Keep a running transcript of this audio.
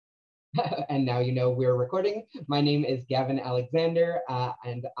And now you know we're recording. My name is Gavin Alexander,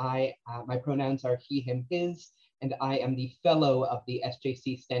 and my pronouns are he, him, his, and I am the fellow of the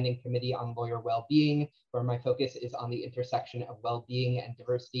SJC Standing Committee on Lawyer Wellbeing, where my focus is on the intersection of well-being and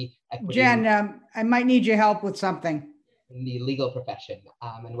diversity, equity, Jen, I might need your help with something. In the legal profession.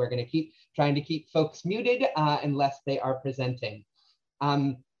 And we're going to keep trying to keep folks muted unless they are presenting.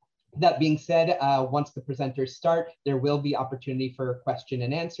 That being said, once the presenters start, there will be opportunity for question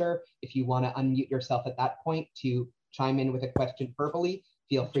and answer. If you want to unmute yourself at that point to chime in with a question verbally,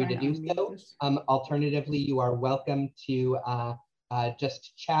 feel free to do so. Alternatively, you are welcome to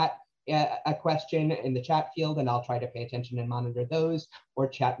just chat a question in the chat field, and I'll try to pay attention and monitor those, or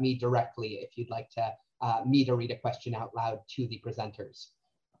chat me directly if you'd like to me to read a question out loud to the presenters.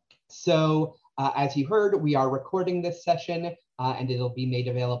 So as you heard, we are recording this session and it'll be made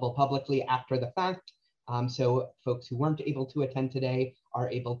available publicly after the fact. So folks who weren't able to attend today are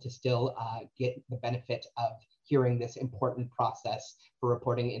able to still get the benefit of hearing this important process for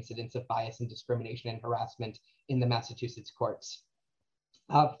reporting incidents of bias and discrimination and harassment in the Massachusetts courts.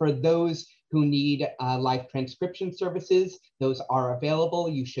 For those who need live transcription services, those are available.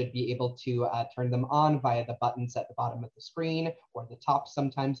 You should be able to turn them on via the buttons at the bottom of the screen or the top,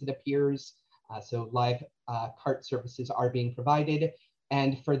 sometimes it appears. So live CART services are being provided.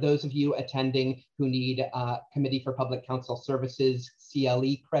 And for those of you attending who need Committee for Public Counsel Services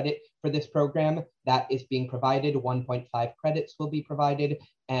CLE credit for this program, that is being provided. 1.5 credits will be provided,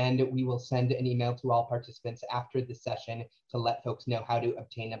 and we will send an email to all participants after the session to let folks know how to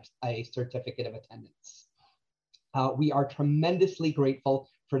obtain a certificate of attendance. We are tremendously grateful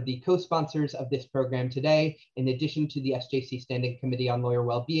for the co-sponsors of this program today. In addition to the SJC Standing Committee on Lawyer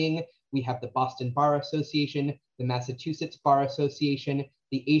Wellbeing, we have the Boston Bar Association, the Massachusetts Bar Association,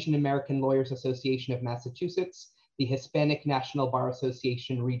 the Asian American Lawyers Association of Massachusetts, the Hispanic National Bar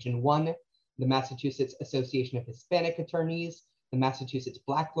Association Region 1, the Massachusetts Association of Hispanic Attorneys, the Massachusetts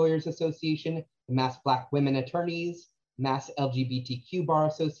Black Lawyers Association, the Mass Black Women Attorneys, Mass LGBTQ Bar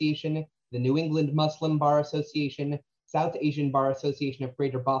Association, the New England Muslim Bar Association, South Asian Bar Association of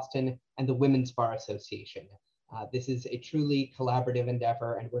Greater Boston, and the Women's Bar Association. This is a truly collaborative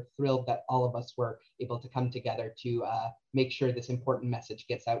endeavor, and we're thrilled that all of us were able to come together to make sure this important message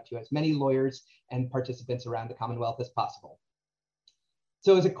gets out to as many lawyers and participants around the Commonwealth as possible.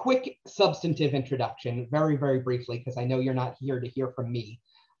 So as a quick substantive introduction, very, very briefly, because I know you're not here to hear from me,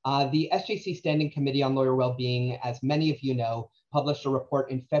 the SJC Standing Committee on Lawyer Wellbeing, as many of you know, published a report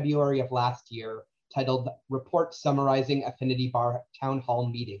in February of last year titled Report Summarizing Affinity Bar Town Hall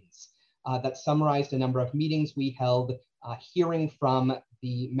Meetings. That summarized a number of meetings we held hearing from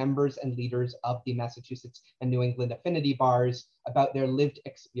the members and leaders of the Massachusetts and New England affinity bars about their lived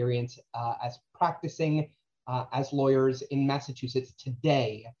experience as practicing as lawyers in Massachusetts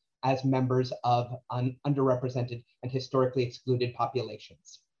today as members of underrepresented and historically excluded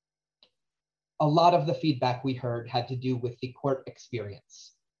populations. A lot of the feedback we heard had to do with the court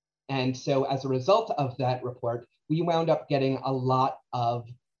experience. And so as a result of that report, we wound up getting a lot of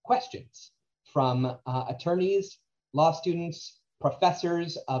questions from attorneys, law students,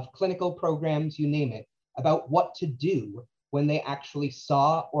 professors of clinical programs, you name it, about what to do when they actually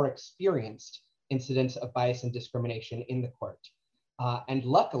saw or experienced incidents of bias and discrimination in the court. And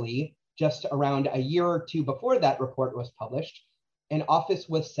luckily, just around a year or two before that report was published, an office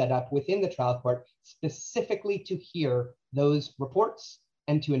was set up within the trial court specifically to hear those reports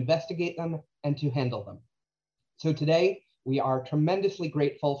and to investigate them and to handle them. So today, we are tremendously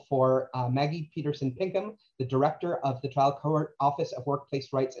grateful for Maggie Peterson-Pinkham, the director of the Trial Court Office of Workplace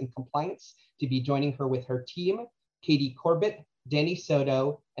Rights and Compliance, to be joining her with her team, Katie Corbett, Danny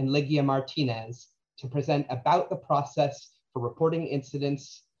Soto, and Ligia Martinez, to present about the process for reporting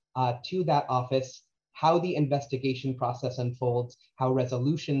incidents to that office, how the investigation process unfolds, how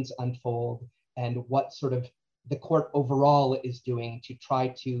resolutions unfold, and what sort of the court overall is doing to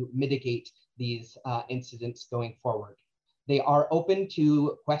try to mitigate these incidents going forward. They are open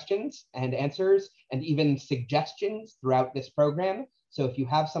to questions and answers and even suggestions throughout this program. So if you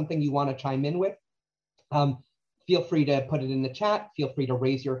have something you want to chime in with, feel free to put it in the chat. Feel free to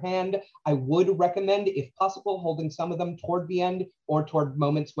raise your hand. I would recommend, if possible, holding some of them toward the end or toward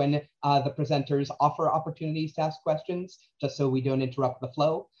moments when the presenters offer opportunities to ask questions, just so we don't interrupt the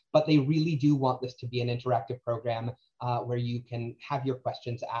flow. But they really do want this to be an interactive program where you can have your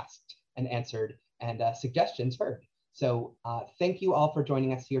questions asked and answered and suggestions heard. So thank you all for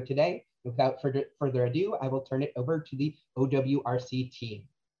joining us here today. Without further ado, I will turn it over to the OWRC team.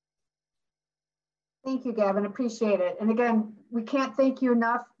 Thank you, Gavin, appreciate it. And again, we can't thank you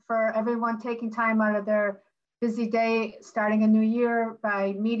enough for everyone taking time out of their busy day, starting a new year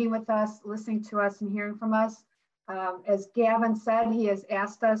by meeting with us, listening to us, and hearing from us. As Gavin said, he has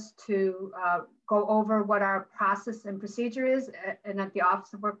asked us to go over what our process and procedure is and at the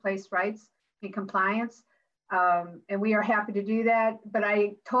Office of Workplace Rights and Compliance. And we are happy to do that. But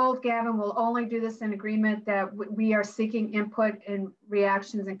I told Gavin we'll only do this in agreement that we are seeking input and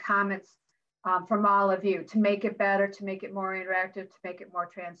reactions and comments from all of you to make it better, to make it more interactive, to make it more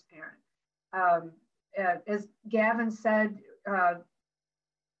transparent. As Gavin said,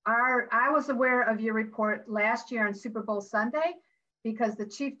 I was aware of your report last year on Super Bowl Sunday because the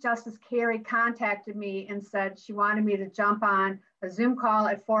Chief Justice Carey contacted me and said she wanted me to jump on a Zoom call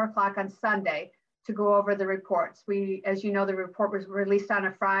at 4 o'clock on Sunday to go over the reports. As you know, the report was released on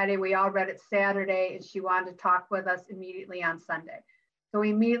a Friday. We all read it Saturday, and she wanted to talk with us immediately on Sunday. So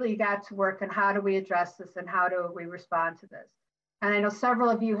we immediately got to work on how do we address this and how do we respond to this. And I know several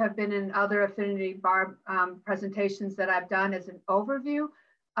of you have been in other affinity bar presentations that I've done as an overview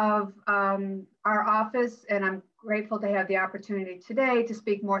of our office, and I'm grateful to have the opportunity today to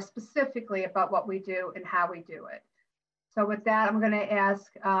speak more specifically about what we do and how we do it. So with that, I'm going to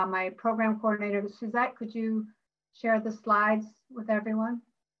ask my program coordinator, Suzette, could you share the slides with everyone?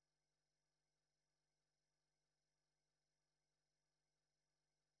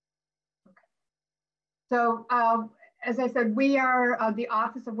 Okay. So as I said, we are the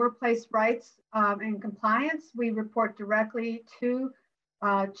Office of Workplace Rights and Compliance. We report directly to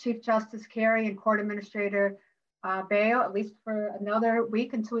Chief Justice Carey and Court Administrator Baio, at least for another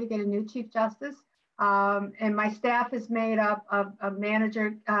week until we get a new Chief Justice. And my staff is made up of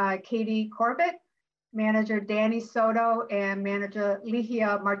Manager Katie Corbett, Manager Danny Soto, and Manager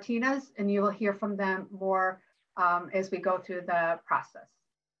Ligia Martinez, and you will hear from them more as we go through the process.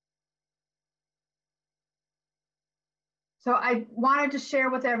 So I wanted to share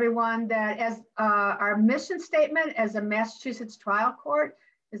with everyone that as our mission statement as a Massachusetts trial court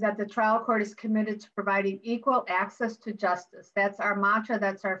is that the trial court is committed to providing equal access to justice. That's our mantra,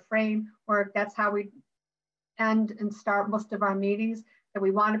 that's our framework, that's how we end and start most of our meetings, that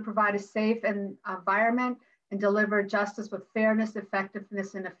we want to provide a safe environment and deliver justice with fairness,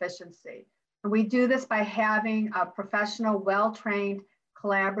 effectiveness, and efficiency. And we do this by having a professional, well-trained,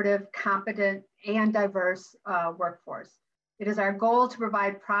 collaborative, competent, and diverse workforce. It is our goal to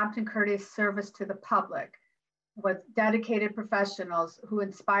provide prompt and courteous service to the public with dedicated professionals who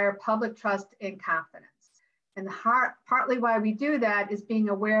inspire public trust and confidence. And partly why we do that is being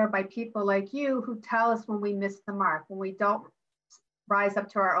aware by people like you who tell us when we miss the mark, when we don't rise up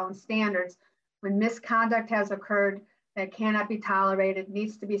to our own standards, when misconduct has occurred that cannot be tolerated,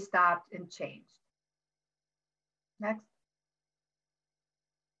 needs to be stopped and changed. Next.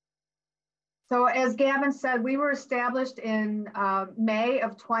 So as Gavin said, we were established in May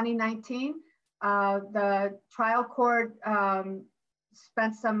of 2019. The trial court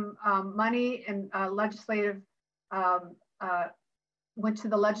spent some money and went to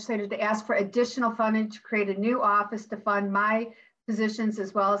the legislature to ask for additional funding to create a new office to fund my positions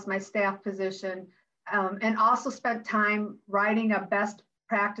as well as my staff position, and also spent time writing a best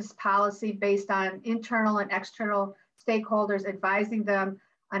practice policy based on internal and external stakeholders, advising them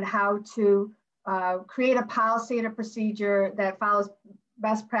on how to create a policy and a procedure that follows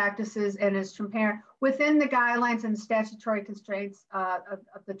best practices and is transparent within the guidelines and statutory constraints of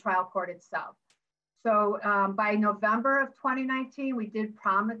the trial court itself. So by November of 2019, we did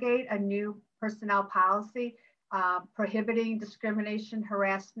promulgate a new personnel policy prohibiting discrimination,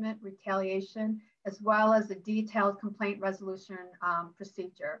 harassment, retaliation, as well as a detailed complaint resolution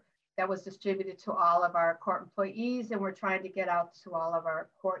procedure that was distributed to all of our court employees, and we're trying to get out to all of our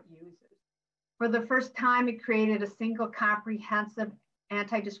court users. For the first time, it created a single comprehensive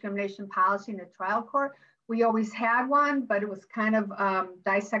anti-discrimination policy in the trial court. We always had one, but it was kind of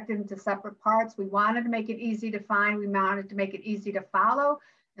dissected into separate parts. We wanted to make it easy to find. We wanted to make it easy to follow.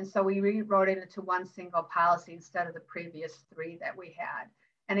 And so we rewrote it into one single policy instead of the previous 3 that we had.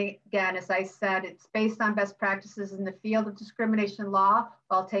 And again, as I said, it's based on best practices in the field of discrimination law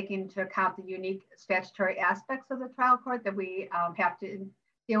while taking into account the unique statutory aspects of the trial court that we have to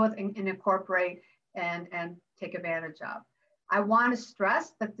deal with and incorporate and take advantage of. I want to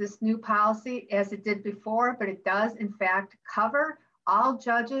stress that this new policy, as it did before, but it does in fact cover all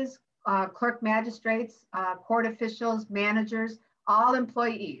judges, clerk magistrates, court officials, managers, all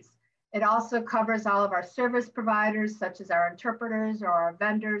employees. It also covers all of our service providers, such as our interpreters or our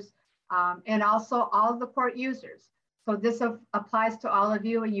vendors, and also all of the court users. So this applies to all of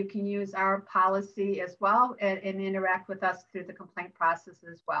you, and you can use our policy as well and interact with us through the complaint process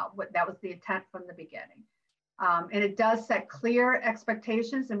as well. That was the intent from the beginning. And it does set clear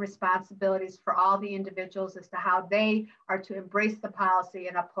expectations and responsibilities for all the individuals as to how they are to embrace the policy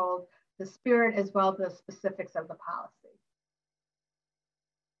and uphold the spirit as well as the specifics of the policy.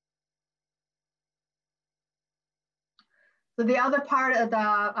 So the other part of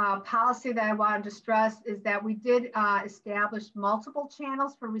the policy that I wanted to stress is that we did establish multiple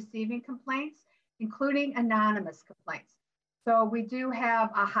channels for receiving complaints, including anonymous complaints. So we do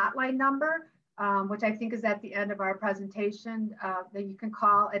have a hotline number, which I think is at the end of our presentation, that you can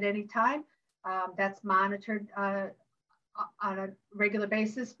call at any time. That's monitored on a regular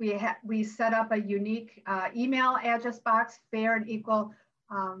basis. We set up a unique email address box, fair and equal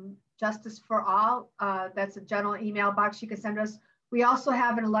justice for all. That's a general email box you can send us. We also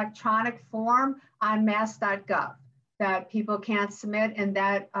have an electronic form on mass.gov that people can submit, and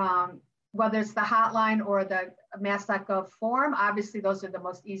that whether it's the hotline or the mass.gov form, obviously those are the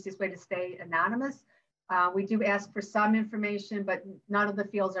most easiest way to stay anonymous. We do ask for some information, but none of the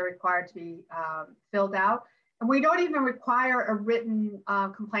fields are required to be filled out. And we don't even require a written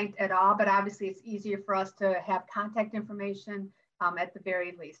complaint at all, but obviously it's easier for us to have contact information at the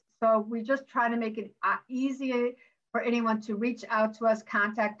very least. So we just try to make it easy for anyone to reach out to us,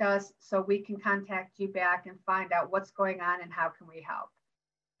 contact us, so we can contact you back and find out what's going on and how can we help.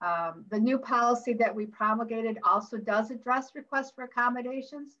 The new policy that we promulgated also does address requests for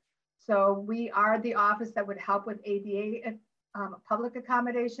accommodations. So we are the office that would help with ADA public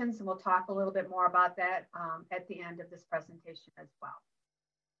accommodations, and we'll talk a little bit more about that at the end of this presentation as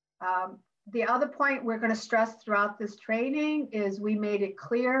well. The other point we're going to stress throughout this training is we made it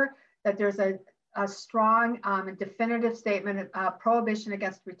clear that there's a strong and definitive statement of prohibition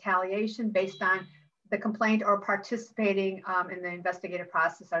against retaliation based on the complaint or participating in the investigative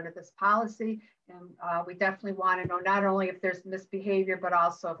process under this policy. And we definitely want to know not only if there's misbehavior, but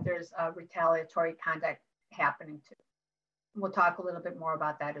also if there's retaliatory conduct happening too. We'll talk a little bit more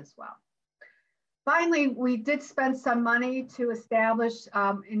about that as well. Finally, we did spend some money to establish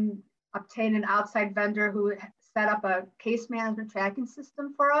obtain an outside vendor who set up a case management tracking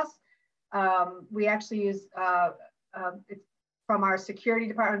system for us. We actually use from our security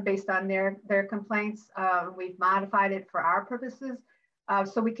department based on their complaints. We've modified it for our purposes.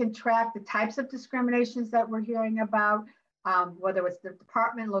 So we can track the types of discriminations that we're hearing about, whether it's the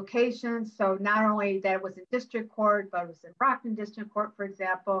department locations. So not only that it was in district court, but it was in Brockton District Court, for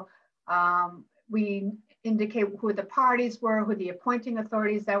example. We indicate who the parties were, who the appointing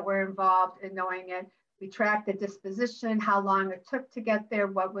authorities that were involved in knowing it. We tracked the disposition, how long it took to get there,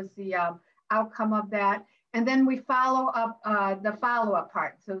 what was the outcome of that. And then we follow up the follow-up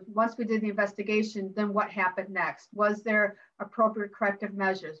part. So once we did the investigation, then what happened next? Was there appropriate corrective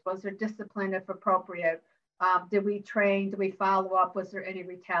measures? Was there discipline if appropriate? Did we train? Did we follow up? Was there any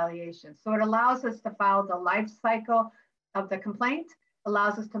retaliation? So it allows us to follow the life cycle of the complaint,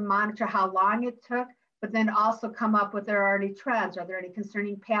 allows us to monitor how long it took, but then also come up with, there are any trends? Are there any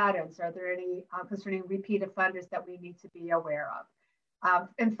concerning patterns? Are there any concerning repeat offenders that we need to be aware of?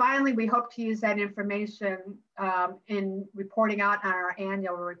 And finally, we hope to use that information in reporting out on our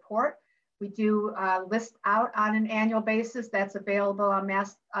annual report. We do list out on an annual basis that's available on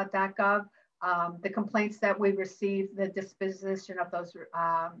mass.gov, the complaints that we receive, the disposition of those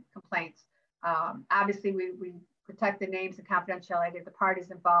complaints. Obviously, we protect the names and confidentiality of the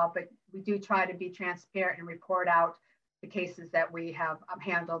parties involved, but we do try to be transparent and report out the cases that we have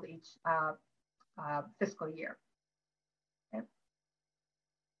handled each fiscal year. Okay.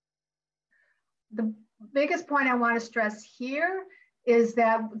 The biggest point I want to stress here is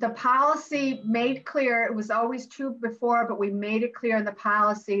that the policy made clear, it was always true before, but we made it clear in the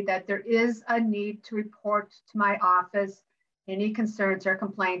policy that there is a need to report to my office any concerns or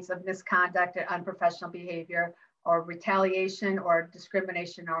complaints of misconduct or unprofessional behavior or retaliation or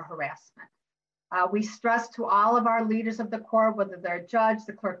discrimination or harassment. We stress to all of our leaders of the court, whether they're a judge,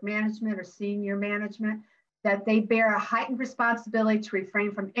 the clerk management, or senior management, that they bear a heightened responsibility to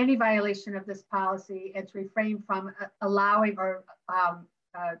refrain from any violation of this policy and to refrain from allowing or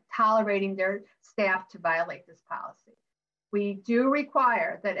tolerating their staff to violate this policy. We do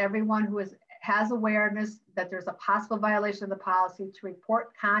require that everyone who has awareness that there's a possible violation of the policy to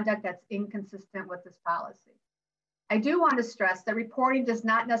report conduct that's inconsistent with this policy. I do want to stress that reporting does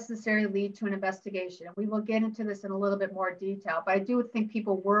not necessarily lead to an investigation. And we will get into this in a little bit more detail, but I do think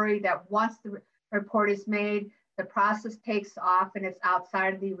people worry that once the report is made, the process takes off and it's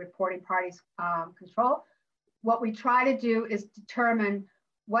outside of the reporting party's control. What we try to do is determine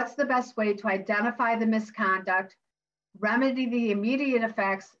what's the best way to identify the misconduct, remedy the immediate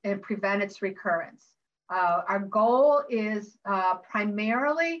effects, and prevent its recurrence. Our goal is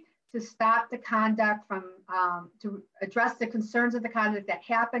primarily to stop the conduct from, to address the concerns of the conduct that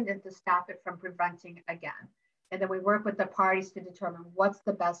happened and to stop it from preventing again. And then we work with the parties to determine what's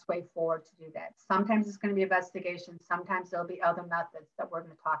the best way forward to do that. Sometimes it's going to be investigation. Sometimes there'll be other methods that we're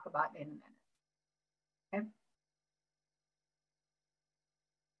going to talk about in a minute. Okay.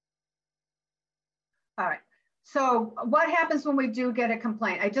 All right. So what happens when we do get a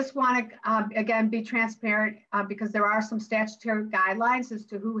complaint? I just want to, again, be transparent because there are some statutory guidelines as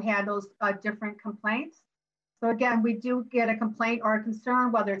to who handles different complaints. So again, we do get a complaint or a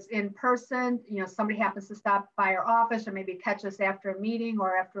concern, whether it's in person, somebody happens to stop by our office or maybe catch us after a meeting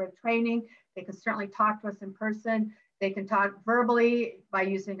or after a training. They can certainly talk to us in person. They can talk verbally by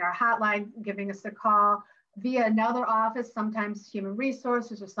using our hotline, giving us a call via another office. Sometimes human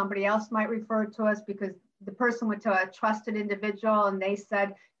resources or somebody else might refer to us because the person went to a trusted individual and they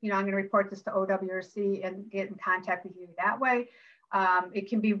said, I'm going to report this to OWRC and get in contact with you that way. It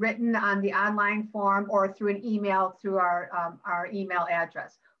can be written on the online form or through an email through our email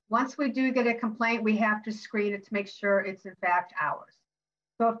address. Once we do get a complaint, we have to screen it to make sure it's in fact ours.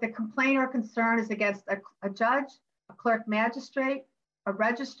 So if the complaint or concern is against a judge, a clerk magistrate, a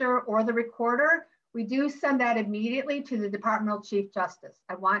registrar, or the recorder, we do send that immediately to the Departmental Chief Justice.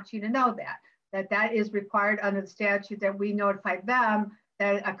 I want you to know that is required under the statute, that we notify them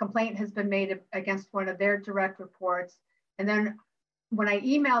that a complaint has been made against one of their direct reports. And then when I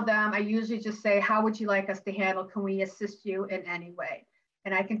email them, I usually just say, how would you like us to handle? Can we assist you in any way?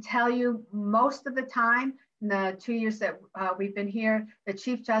 And I can tell you most of the time, in the 2 years that we've been here, the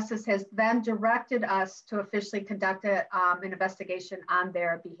Chief Justice has then directed us to officially conduct an investigation on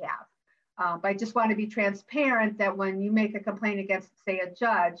their behalf. But I just want to be transparent that when you make a complaint against, say, a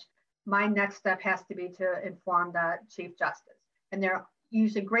judge, my next step has to be to inform the Chief Justice. And they're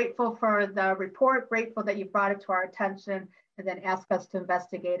usually grateful for the report, grateful that you brought it to our attention, and then ask us to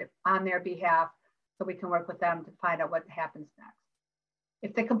investigate it on their behalf so we can work with them to find out what happens next.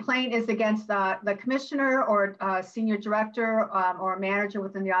 If the complaint is against the commissioner or senior director or a manager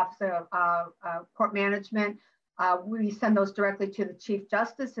within the Office of Court Management, we send those directly to the Chief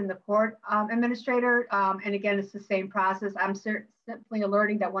Justice and the court administrator. And again, it's the same process. I'm simply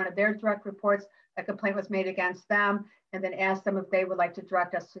alerting that one of their direct reports, a complaint was made against them, and then ask them if they would like to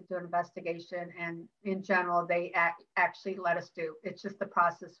direct us to do an investigation. And in general, they actually let us do. It's just the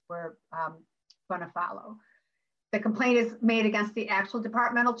process we're going to follow. The complaint is made against the actual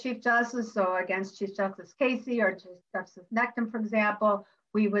departmental Chief Justice, so against Chief Justice Casey or Chief Justice Necton, for example,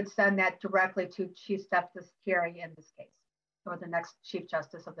 we would send that directly to Chief Justice Carey in this case, or the next Chief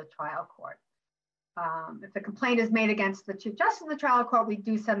Justice of the trial court. If the complaint is made against the Chief Justice of the trial court, we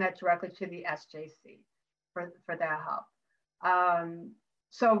do send that directly to the SJC for their help.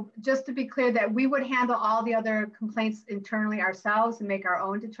 So just to be clear that we would handle all the other complaints internally ourselves and make our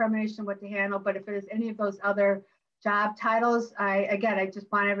own determination what to handle. But if it is any of those other job titles, I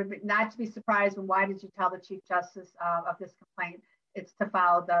just want everybody not to be surprised when why did you tell the Chief Justice of this complaint? It's to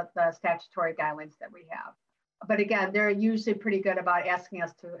follow the statutory guidelines that we have. But again, they're usually pretty good about asking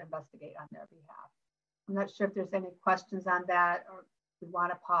us to investigate on their behalf. I'm not sure if there's any questions on that or we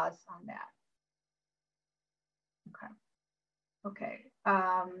want to pause on that. Okay.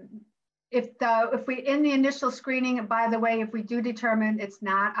 If we in the initial screening, and by the way, if we do determine it's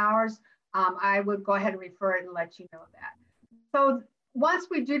not ours, I would go ahead and refer it and let you know that. So once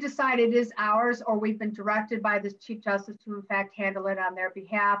we do decide it is ours, or we've been directed by the Chief Justice to in fact handle it on their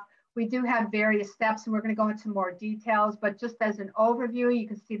behalf, we do have various steps, and we're going to go into more details, but just as an overview, you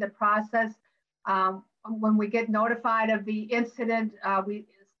can see the process. When we get notified of the incident, we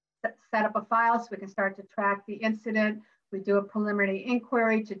set up a file so we can start to track the incident. We do a preliminary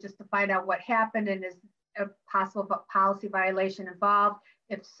inquiry to find out what happened and is a possible policy violation involved.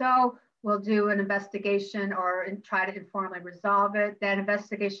 If so, we'll do an investigation or try to informally resolve it. That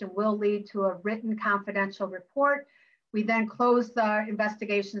investigation will lead to a written confidential report. We then close the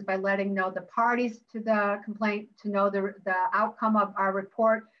investigations by letting know the parties to the complaint to know the outcome of our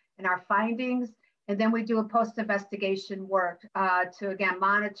report and our findings. And then we do a post-investigation work to, again,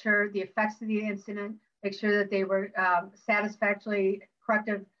 monitor the effects of the incident, make sure that they were satisfactorily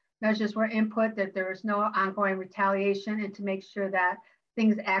corrective measures were input, that there is no ongoing retaliation, and to make sure that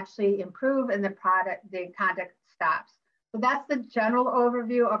things actually improve and the conduct stops. So that's the general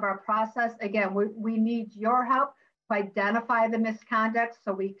overview of our process. Again, we need your help to identify the misconduct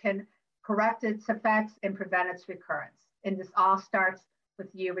so we can correct its effects and prevent its recurrence. And this all starts with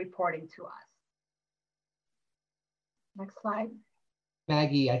you reporting to us. Next slide.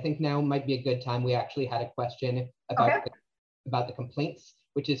 Maggie, I think now might be a good time. We actually had a question about, about the complaints,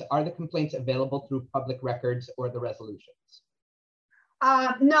 which is, are the complaints available through public records or the resolutions?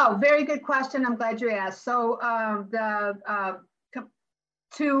 No, very good question. I'm glad you asked. So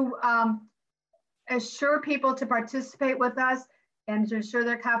to assure people to participate with us and to ensure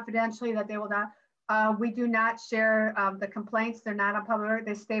they're confidentially that they will not, we do not share the complaints. They're not on public.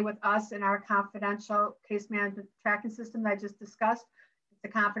 They stay with us in our confidential case management tracking system that I just discussed. It's a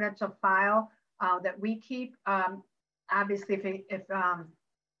confidential file that we keep. Obviously, if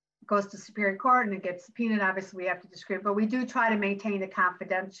goes to Superior Court and it gets subpoenaed, obviously we have to discriminate, but we do try to maintain the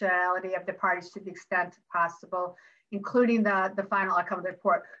confidentiality of the parties to the extent possible, including the final outcome of the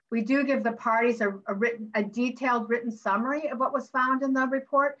report. We do give the parties a detailed written summary of what was found in the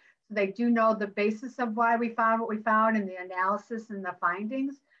report. So they do know the basis of why we found what we found and the analysis and the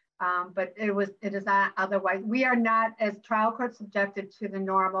findings. But it is not otherwise. We are not, as trial court, subjected to the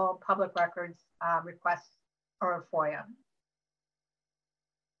normal public records requests or FOIA.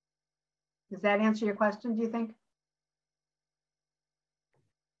 Does that answer your question, do you think?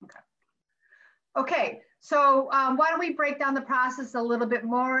 Okay. Okay, so why don't we break down the process a little bit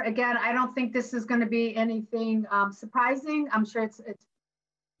more? Again, I don't think this is going to be anything surprising. I'm sure it's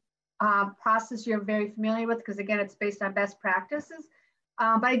process you're very familiar with because, again, it's based on best practices.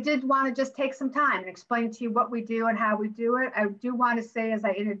 But I did want to just take some time and explain to you what we do and how we do it. I do want to say, as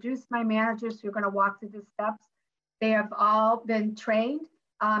I introduce my managers who are going to walk through the steps, they have all been trained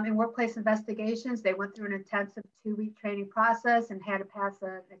in workplace investigations. They went through an intensive 2-week training process and had to pass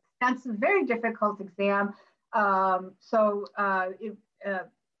an extensive, very difficult exam.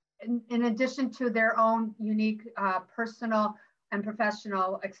 In addition to their own unique personal and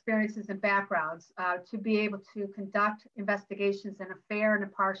professional experiences and backgrounds, to be able to conduct investigations in a fair and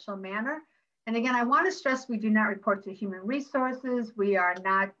impartial manner. And again, I want to stress we do not report to human resources. We are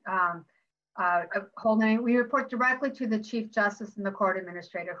not we report directly to the Chief Justice and the Court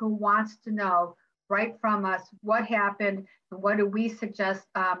Administrator, who wants to know right from us what happened and what do we suggest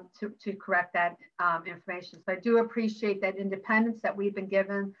to correct that information. So I do appreciate that independence that we've been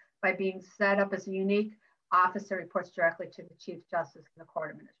given by being set up as a unique office that reports directly to the Chief Justice and the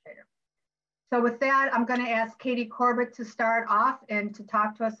Court Administrator. So with that, I'm going to ask Katie Corbett to start off and to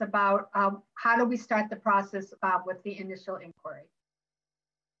talk to us about how do we start the process with the initial inquiry.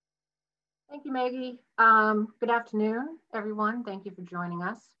 Thank you, Maggie. Good afternoon, everyone. Thank you for joining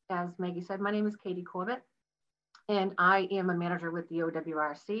us. As Maggie said, my name is Katie Corbett, and I am a manager with the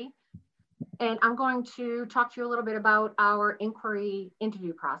OWRC. And I'm going to talk to you a little bit about our inquiry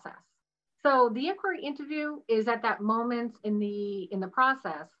interview process. So the inquiry interview is at that moment in the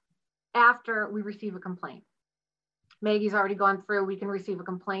process after we receive a complaint. Maggie's already gone through, we can receive a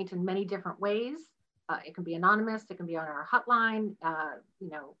complaint in many different ways. It can be anonymous, it can be on our hotline,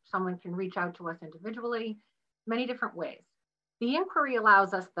 someone can reach out to us individually, many different ways. The inquiry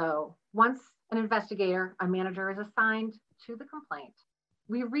allows us, though, once an investigator, a manager is assigned to the complaint,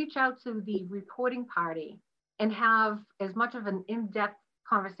 we reach out to the reporting party and have as much of an in-depth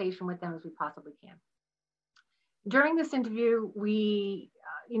conversation with them as we possibly can. During this interview, we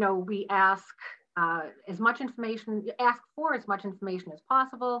ask as much information, ask for as much information as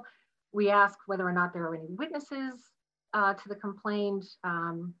possible. We ask whether or not there are any witnesses to the complaint,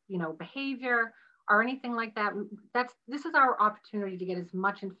 behavior or anything like that. This is our opportunity to get as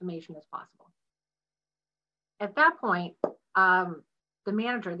much information as possible. At that point, the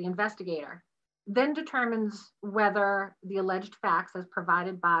manager, the investigator, then determines whether the alleged facts as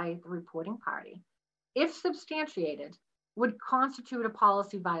provided by the reporting party, if substantiated, would constitute a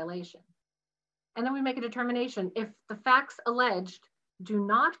policy violation. And then we make a determination if the facts alleged do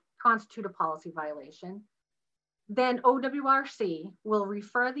not constitute a policy violation, then OWRC will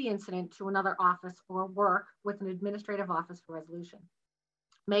refer the incident to another office or work with an administrative office for resolution.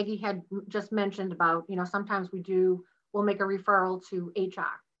 Maggie had just mentioned about, sometimes we'll make a referral to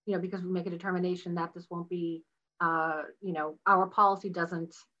HR, because we make a determination that this won't be, our policy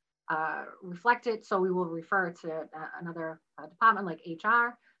doesn't reflect it, so we will refer to another department like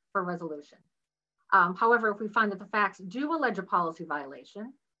HR for resolution. However, if we find that the facts do allege a policy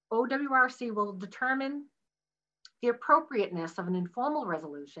violation, OWRC will determine the appropriateness of an informal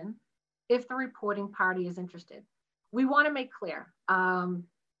resolution if the reporting party is interested. We want to make clear,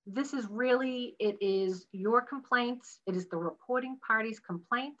 this is really, it is your complaint, it is the reporting party's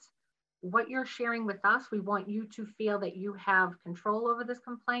complaint. What you're sharing with us, we want you to feel that you have control over this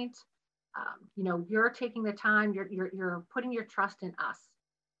complaint. You're taking the time, you're putting your trust in us.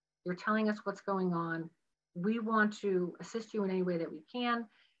 You're telling us what's going on. We want to assist you in any way that we can.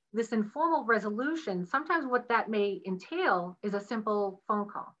 This informal resolution, sometimes what that may entail is a simple phone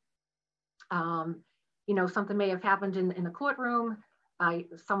call. Something may have happened in the courtroom.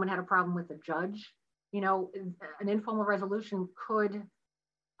 Someone had a problem with the judge an informal resolution could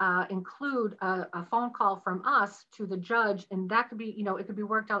include a phone call from us to the judge, and that could be, it could be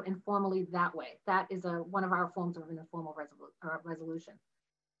worked out informally that way. That is one of our forms of an informal resolution.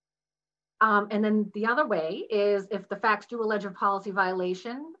 And then the other way is if the facts do allege a policy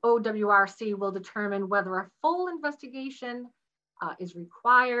violation, OWRC will determine whether a full investigation is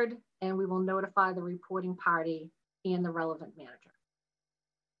required, and we will notify the reporting party and the relevant manager.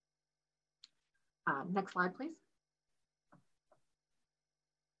 Next slide, please.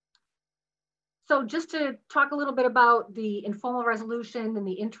 So just to talk a little bit about the informal resolution and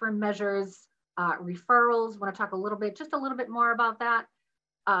the interim measures, referrals, want to talk just a little bit more about that.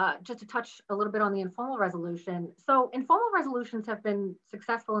 Just to touch a little bit on the informal resolution. So informal resolutions have been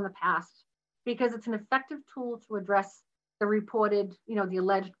successful in the past because it's an effective tool to address the reported, the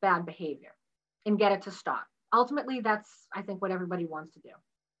alleged bad behavior and get it to stop. Ultimately, that's, I think, what everybody wants to do.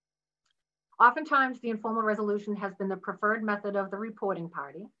 Oftentimes, the informal resolution has been the preferred method of the reporting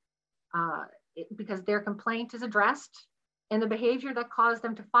party because their complaint is addressed and the behavior that caused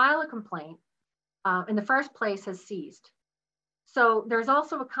them to file a complaint in the first place has ceased. So there's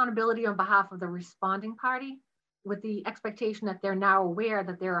also accountability on behalf of the responding party with the expectation that they're now aware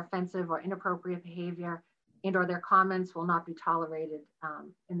that their offensive or inappropriate behavior and or their comments will not be tolerated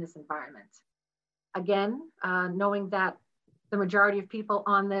in this environment. Again, knowing that the majority of people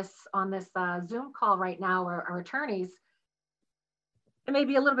on this Zoom call right now are attorneys, it may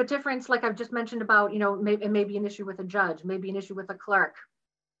be a little bit different, like I've just mentioned about, it may be an issue with a judge, maybe an issue with a clerk.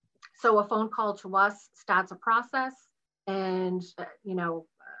 So a phone call to us starts a process and,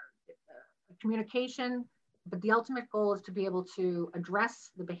 communication, but the ultimate goal is to be able to address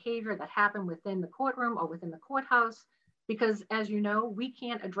the behavior that happened within the courtroom or within the courthouse, because as you know, we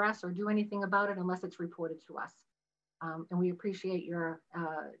can't address or do anything about it unless it's reported to us. And we appreciate your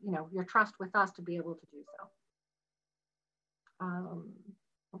trust with us to be able to do so.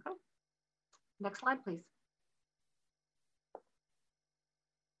 Okay, next slide, please.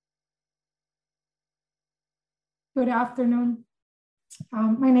 Good afternoon.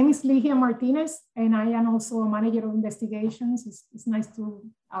 My name is Ligia Martinez, and I am also a manager of investigations. It's nice to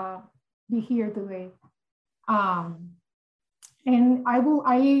be here today. And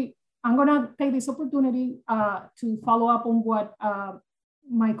I'm gonna take this opportunity to follow up on what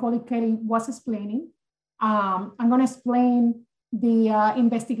my colleague Kelly was explaining. I'm gonna explain the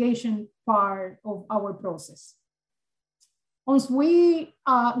investigation part of our process. Once we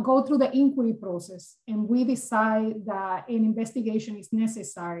go through the inquiry process and we decide that an investigation is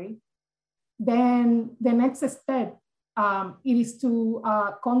necessary, then the next step it is to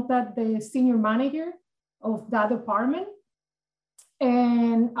contact the senior manager of that department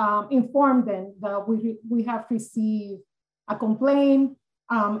and inform them that we have received a complaint,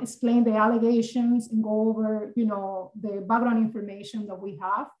 explain the allegations and go over, the background information that we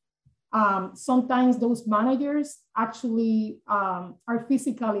have. Sometimes those managers actually are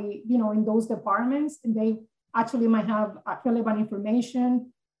physically, in those departments, and they actually might have relevant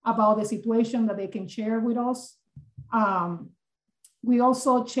information about the situation that they can share with us. We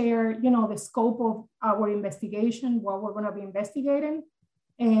also share, the scope of our investigation, what we're going to be investigating,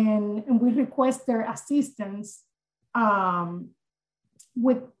 and we request their assistance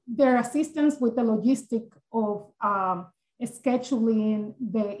with the logistic of scheduling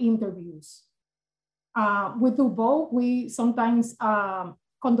the interviews. We do both. We sometimes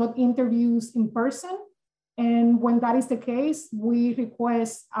conduct interviews in person, and when that is the case, we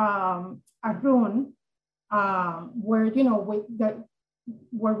request a room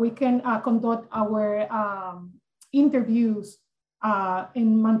where we can conduct our interviews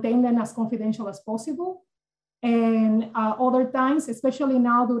and maintain them as confidential as possible. And other times, especially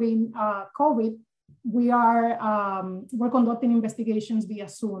now during COVID, we're conducting investigations via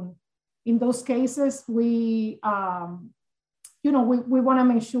Zoom. In those cases, we want to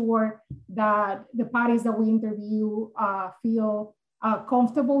make sure that the parties that we interview feel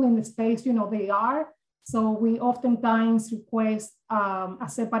comfortable in the space, they are. So we oftentimes request a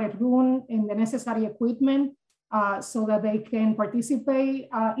separate room and the necessary equipment so that they can participate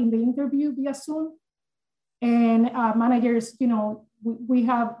in the interview via Zoom. And managers, we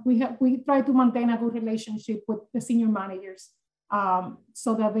try to maintain a good relationship with the senior managers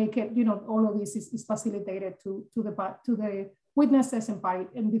so that they can, all of this is facilitated to the witnesses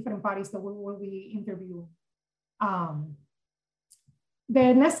and different parties that we will be interviewing.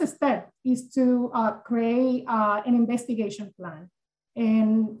 The next step is to create an investigation plan.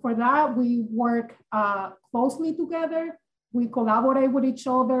 And for that, we work closely together. We collaborate with each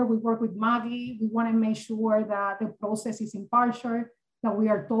other. We work with Maggie. We want to make sure that the process is impartial that we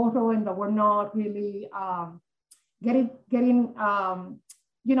are thorough and that we're not really getting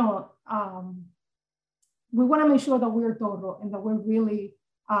we want to make sure that we're thorough and that we're really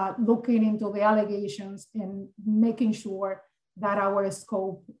looking into the allegations and making sure that our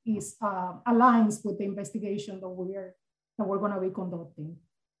scope is aligns with the investigation that we're going to be conducting.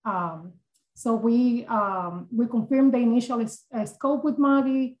 So we confirmed the initial scope with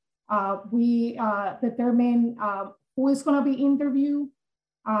Maggie. We determined who is going to be interviewed,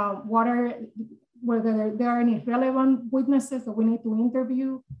 whether there are any relevant witnesses that we need to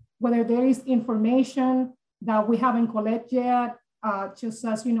interview, whether there is information that we haven't collected yet, just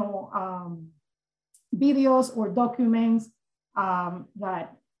as videos or documents that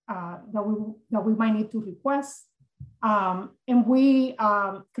we might need to request. And we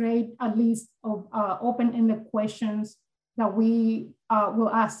create a list of open-ended questions that we will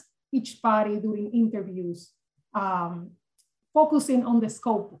ask each party during interviews, focusing on the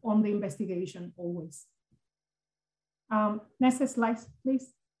scope on the investigation always. Next slide,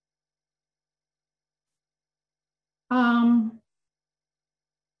 please.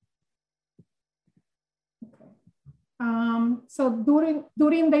 So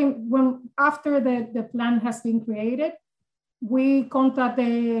after the plan has been created, we contact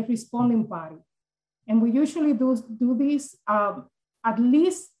the responding party. And we usually do this at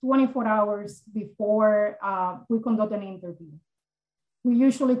least 24 hours before we conduct an interview. We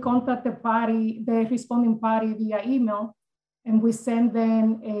usually contact the responding party via email, and we send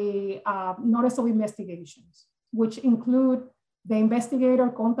them a notice of investigations, which include the investigator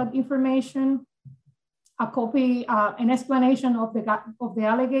contact information, a copy, an explanation of the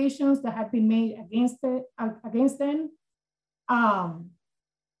allegations that have been made against them.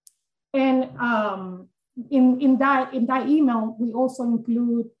 In that email, we also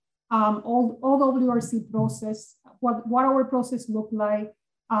include all WRC process, what our process look like,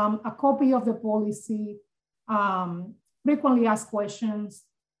 a copy of the policy, frequently asked questions,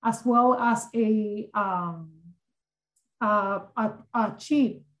 as well as a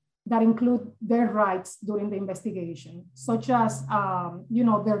sheet that include their rights during the investigation, such as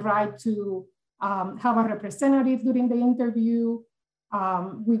their right to have a representative during the interview.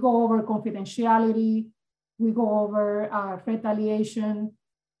 We go over confidentiality. We go over retaliation.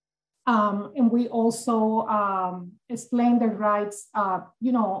 And we also explain their rights,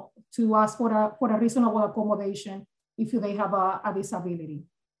 to ask for a reasonable accommodation if they have a disability.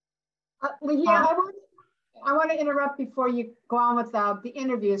 Yeah, I want to interrupt before you go on with the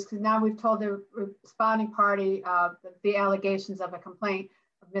interviews, because now we've told the responding party the allegations of a complaint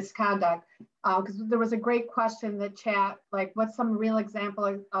of misconduct. Because there was a great question in the chat, like what's some real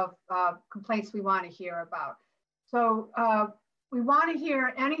example of complaints we want to hear about? So we want to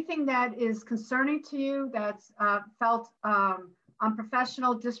hear anything that is concerning to you, that's felt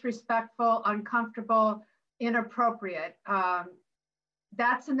unprofessional, disrespectful, uncomfortable, inappropriate.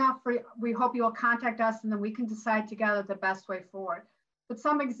 That's enough for, we hope you will contact us and then we can decide together the best way forward. But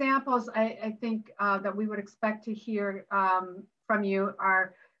some examples I think that we would expect to hear from you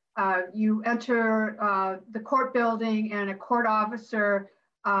are, you enter the court building and a court officer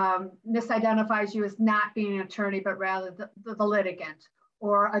misidentifies you as not being an attorney, but rather the litigant,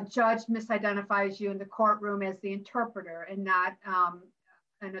 or a judge misidentifies you in the courtroom as the interpreter and not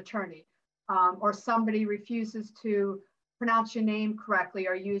an attorney, or somebody refuses to pronounce your name correctly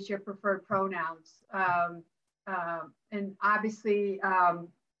or use your preferred pronouns. And obviously,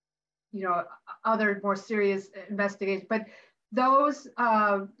 other more serious investigations, but those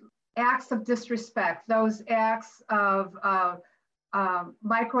acts of disrespect, those acts of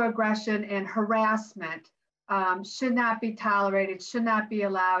microaggression and harassment should not be tolerated, should not be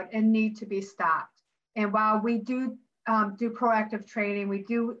allowed, and need to be stopped. And while we do proactive training, we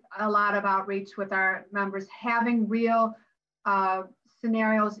do a lot of outreach with our members, having real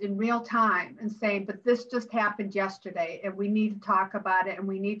scenarios in real time and saying, but this just happened yesterday and we need to talk about it and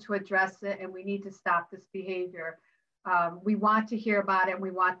we need to address it and we need to stop this behavior. We want to hear about it and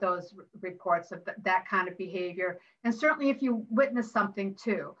we want those reports of that kind of behavior. And certainly if you witness something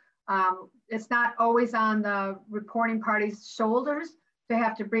too, it's not always on the reporting party's shoulders to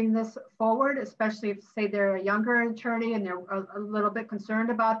have to bring this forward, especially if, say, they're a younger attorney and they're a little bit concerned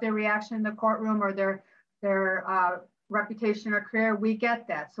about their reaction in the courtroom or their reputation or career. We get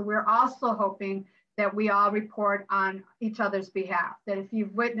that. So we're also hoping that we all report on each other's behalf, that if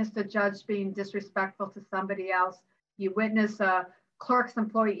you've witnessed a judge being disrespectful to somebody else, you witness a clerk's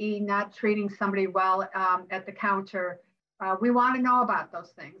employee not treating somebody well at the counter, we want to know about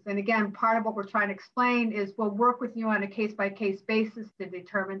those things. And again, part of what we're trying to explain is we'll work with you on a case-by-case basis to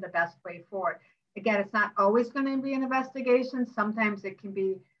determine the best way forward. Again, it's not always going to be an investigation. Sometimes it can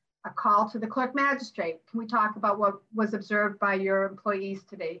be a call to the clerk magistrate. Can we talk about what was observed by your employees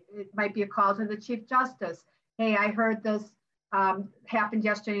today? It might be a call to the Chief Justice. Hey, I heard this happened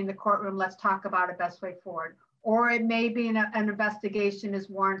yesterday in the courtroom. Let's talk about a best way forward. Or it may be an investigation is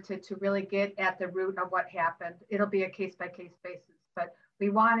warranted to really get at the root of what happened. It'll be a case-by-case basis. But we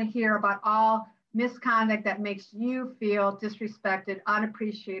want to hear about all misconduct that makes you feel disrespected,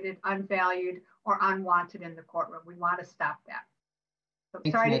 unappreciated, unvalued, or unwanted in the courtroom. We want to stop that. So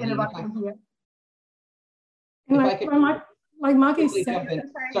Thanks, sorry Maggie. to interrupt you here. Like Maggie quickly said, jump in.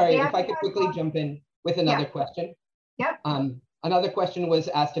 Sorry, Sorry, Dan, if I could quickly jump in with another question. Yep. Another question was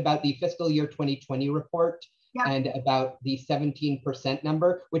asked about the fiscal year 2020 report and about the 17%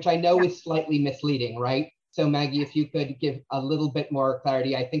 number, which I know is slightly misleading, right? So Maggie, if you could give a little bit more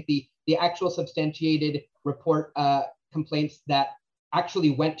clarity. I think the actual substantiated report complaints that actually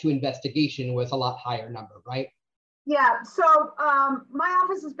went to investigation was a lot higher number, right? Yeah, so my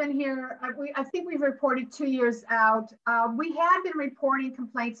office has been here, I think we've reported 2 years out. We had been reporting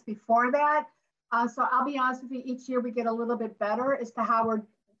complaints before that. So I'll be honest with you, each year we get a little bit better as to how we're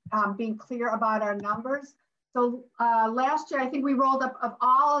being clear about our numbers. So last year, I think we rolled up of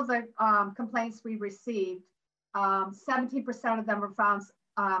all of the complaints we received, 17% of them were found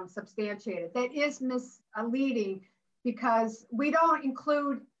substantiated. That is misleading because we don't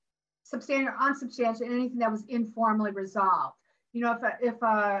include substantiated or unsubstantiated anything that was informally resolved. You know, if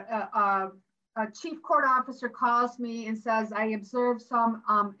a chief court officer calls me and says, I observed some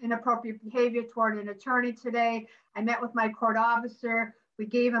inappropriate behavior toward an attorney today. I met with my court officer. We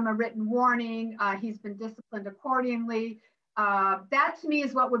gave him a written warning. He's been disciplined accordingly. That to me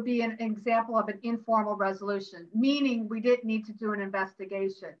is what would be an example of an informal resolution, meaning we didn't need to do an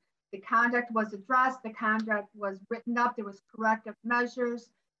investigation. The conduct was addressed, the conduct was written up, there was corrective measures.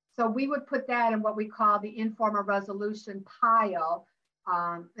 So we would put that in what we call the informal resolution pile.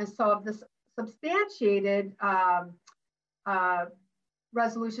 And so of the substantiated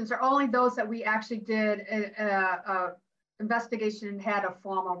resolutions are only those that we actually did an investigation and had a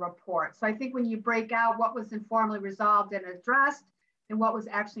formal report. So I think when you break out what was informally resolved and addressed and what was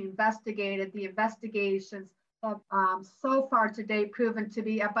actually investigated, the investigations have so far today proven to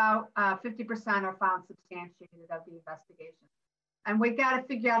be about 50% are found substantiated of the investigation. And we've got to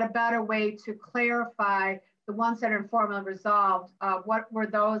figure out a better way to clarify the ones that are informally resolved. What were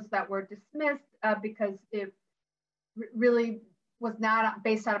those that were dismissed because it really was not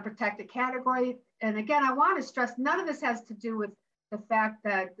based on a protected category. And again, I want to stress, none of this has to do with the fact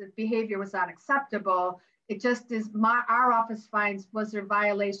that the behavior was unacceptable. It just is our office finds was there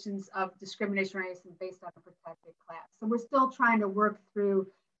violations of discrimination racism based on a protected class. So we're still trying to work through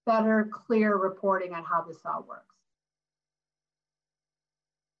better, clear reporting on how this all works.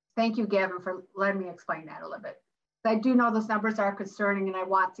 Thank you, Gavin, for letting me explain that a little bit. I do know those numbers are concerning and I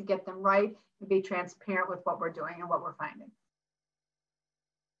want to get them right and be transparent with what we're doing and what we're finding.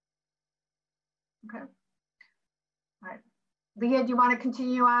 Okay. All right. Leah, do you want to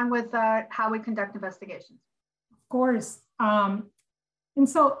continue on with how we conduct investigations? Of course. And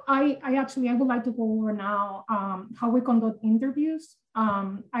so I would like to go over now how we conduct interviews.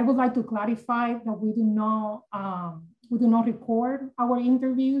 I would like to clarify that we do not record our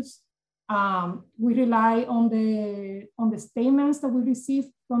interviews. We rely on the statements that we receive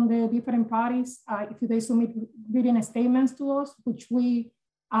from the different parties. If they submit written statements to us, which we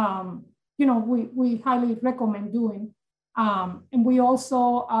highly recommend doing. And we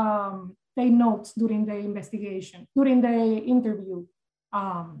also take notes during the investigation, during the interview.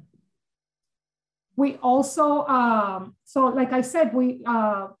 We also, so like I said, we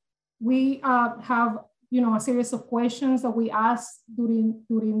have a series of questions that we ask during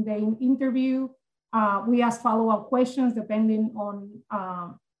the interview. We ask follow-up questions depending on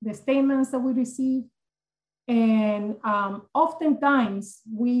the statements that we receive. And oftentimes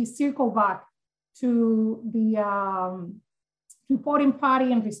we circle back to the reporting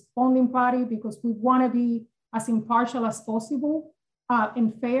party and responding party because we want to be as impartial as possible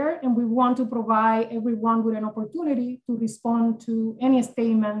and fair, and we want to provide everyone with an opportunity to respond to any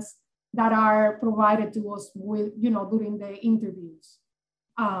statements that are provided to us with, during the interviews.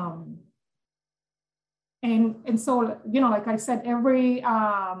 And so, like I said, every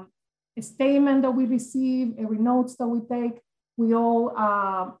statement that we receive, every notes that we take, we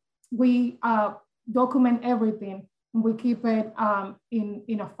all, we document everything and we keep it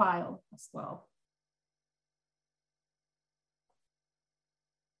in a file as well.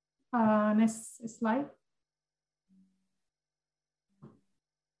 Next slide.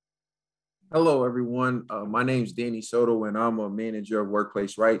 Hello, everyone. My name is Danny Soto, and I'm a manager of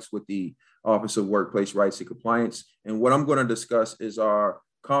workplace rights with the Office of Workplace Rights and Compliance. And what I'm going to discuss is our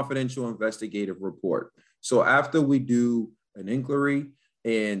confidential investigative report. So after we do an inquiry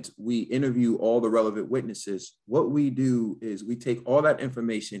and we interview all the relevant witnesses, what we do is we take all that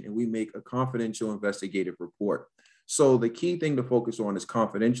information and we make a confidential investigative report. So the key thing to focus on is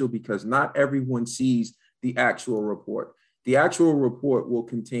confidential because not everyone sees the actual report. The actual report will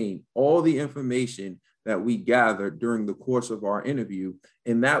contain all the information that we gathered during the course of our interview,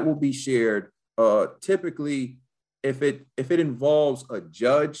 and that will be shared typically if it involves a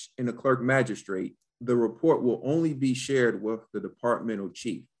judge and a clerk magistrate, the report will only be shared with the departmental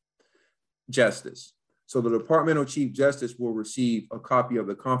chief justice. So the departmental chief justice will receive a copy of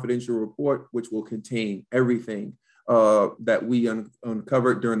the confidential report, which will contain everything that we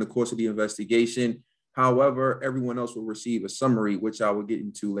uncovered during the course of the investigation. However, everyone else will receive a summary, which I will get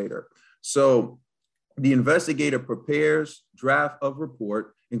into later. So the investigator prepares draft of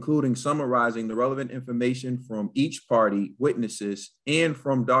report, including summarizing the relevant information from each party, witnesses, and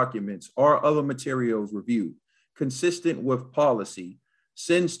from documents or other materials reviewed, consistent with policy,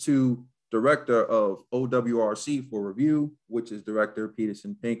 sends to Director of OWRC for review, which is Director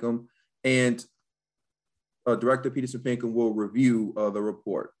Peterson Pinkham, and Director Peterson Pinkham will review the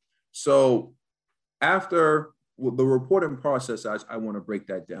report. So after the reporting process, I want to break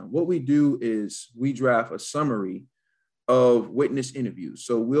that down. What we do is we draft a summary of witness interviews.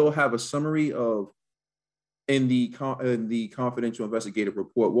 So we'll have a summary of, in the confidential investigative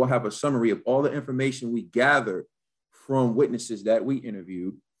report, we'll have a summary of all the information we gathered from witnesses that we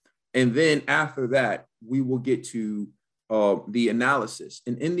interviewed. And then after that, we will get to the analysis.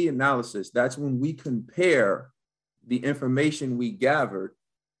 And in the analysis, that's when we compare the information we gathered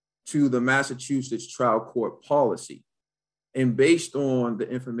to the Massachusetts trial court policy. And based on the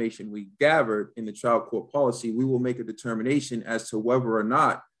information we gathered in the trial court policy, we will make a determination as to whether or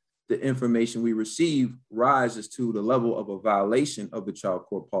not the information we receive rises to the level of a violation of the trial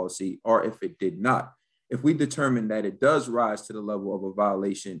court policy, or if it did not. If we determine that it does rise to the level of a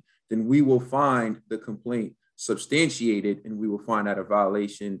violation, then we will find the complaint substantiated and we will find that a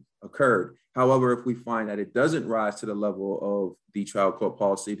violation occurred. However, if we find that it doesn't rise to the level of the trial court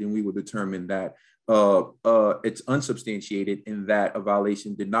policy, then we will determine that it's unsubstantiated and that a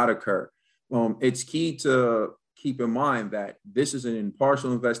violation did not occur. It's key to keep in mind that this is an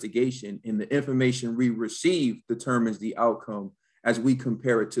impartial investigation and the information we receive determines the outcome as we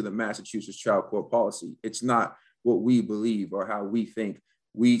compare it to the Massachusetts trial court policy. It's not what we believe or how we think.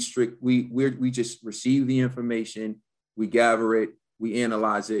 We just receive the information, we gather it, we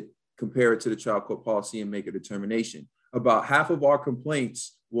analyze it, compare it to the trial court policy and make a determination. About half of our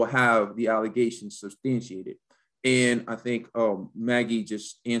complaints will have the allegations substantiated. And I think Maggie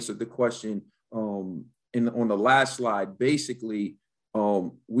just answered the question on the last slide. Basically,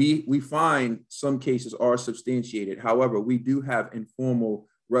 we find some cases are substantiated. However, we do have informal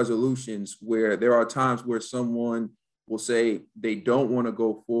resolutions where there are times where someone will say they don't want to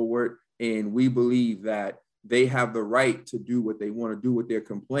go forward, and we believe that they have the right to do what they want to do with their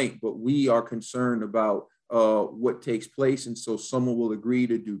complaint, but we are concerned about what takes place. And so someone will agree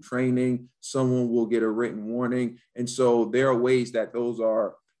to do training, someone will get a written warning. And so there are ways that those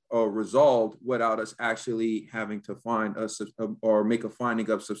are resolved without us actually having to find us or make a finding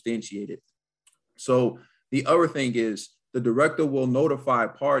of substantiated. So the other thing is the director will notify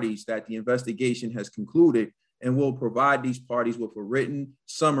parties that the investigation has concluded and will provide these parties with a written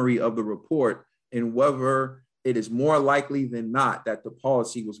summary of the report and whether it is more likely than not that the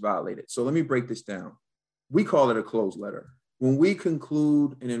policy was violated. So let me break this down. We call it a closed letter. When we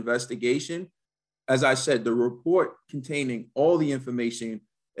conclude an investigation, as I said, the report containing all the information,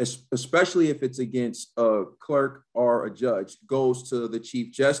 especially if it's against a clerk or a judge, goes to the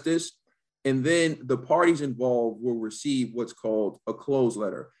Chief Justice, and then the parties involved will receive what's called a closed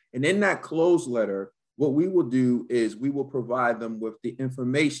letter. And in that closed letter, what we will do is we will provide them with the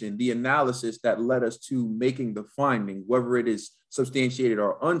information, the analysis that led us to making the finding, whether it is substantiated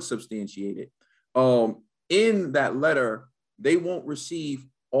or unsubstantiated. In that letter, they won't receive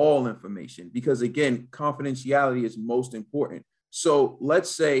all information because, again, confidentiality is most important. So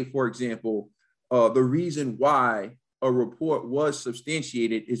let's say, for example, the reason why a report was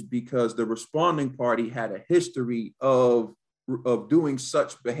substantiated is because the responding party had a history of doing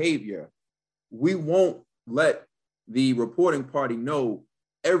such behavior. We won't let the reporting party know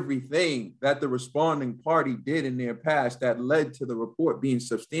everything that the responding party did in their past that led to the report being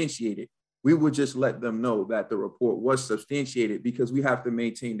substantiated. We would just let them know that the report was substantiated because we have to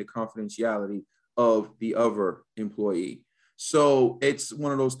maintain the confidentiality of the other employee. So it's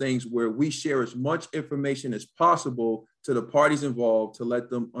one of those things where we share as much information as possible to the parties involved to let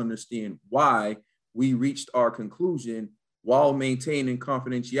them understand why we reached our conclusion while maintaining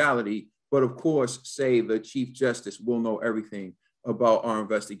confidentiality. But of course, say the Chief Justice will know everything about our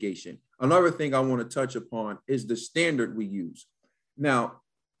investigation. Another thing I want to touch upon is the standard we use. Now,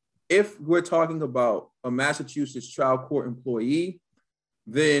 if we're talking about a Massachusetts trial court employee,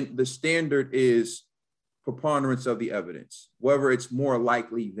 then the standard is preponderance of the evidence, whether it's more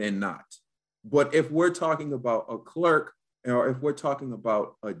likely than not. But if we're talking about a clerk, or if we're talking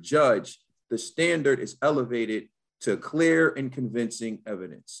about a judge, the standard is elevated to clear and convincing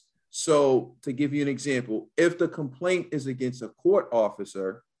evidence. So to give you an example, if the complaint is against a court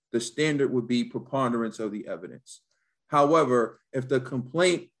officer, the standard would be preponderance of the evidence. However, if the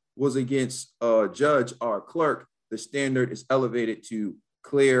complaint was against a judge or a clerk, the standard is elevated to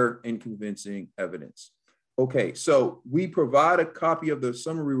clear and convincing evidence. Okay, so we provide a copy of the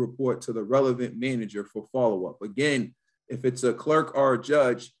summary report to the relevant manager for follow-up. Again, if it's a clerk or a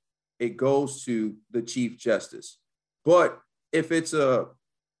judge, it goes to the Chief Justice. But if it's a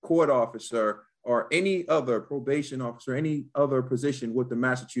court officer or any other probation officer, any other position with the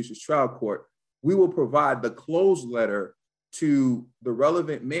Massachusetts trial court, we will provide the closed letter to the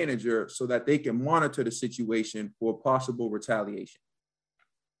relevant manager so that they can monitor the situation for possible retaliation.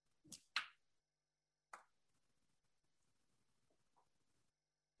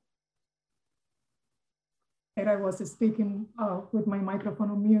 I was speaking with my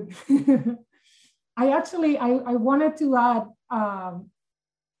microphone on mute. I wanted to add,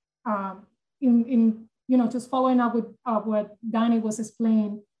 just following up with what Danny was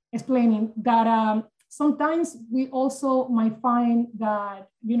explaining that sometimes we also might find that,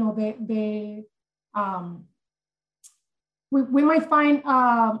 we might find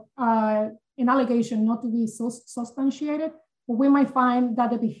an allegation not to be substantiated, but we might find that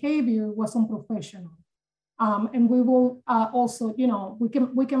the behavior was unprofessional. And we will also,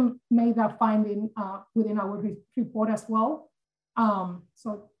 we can make that finding within our report as well.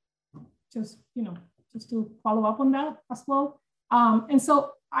 So just to follow up on that as well. And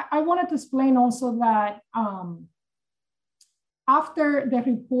so I wanted to explain also that after the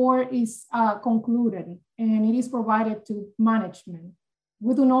report is concluded and it is provided to management,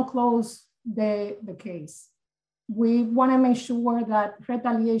 we do not close the case. We want to make sure that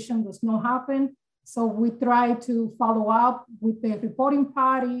retaliation does not happen. So we try to follow up with the reporting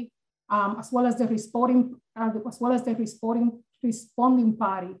party, as well as the responding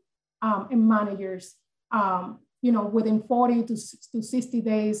party and managers, within 40 to 60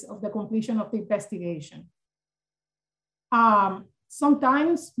 days of the completion of the investigation.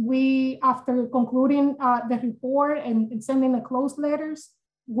 Sometimes we, after concluding the report and sending the closed letters,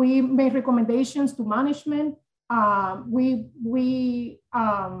 we make recommendations to management. We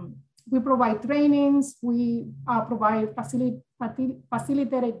provide trainings, we provide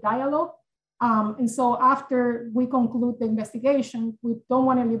facilitated dialogue. And so after we conclude the investigation, we don't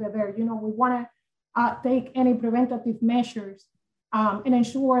want to leave it there. We want to take any preventative measures and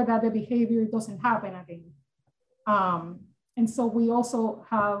ensure that the behavior doesn't happen again. And so we also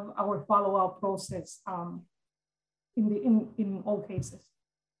have our follow-up process in all cases.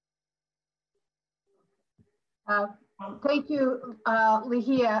 Thank you,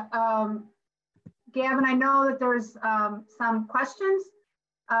 Lihia. Gavin, I know that there's some questions,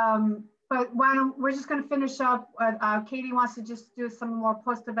 but we're just going to finish up. Katie wants to just do some more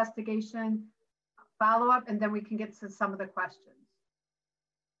post-investigation follow-up, and then we can get to some of the questions.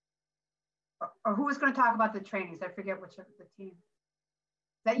 Or who was going to talk about the trainings? I forget which of the team.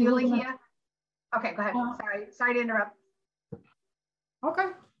 Is that you, Lihia? Okay, go ahead. Sorry to interrupt.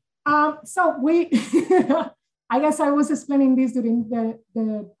 Okay. So we, I guess I was explaining this during the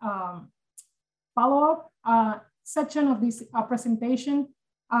follow-up section of this presentation.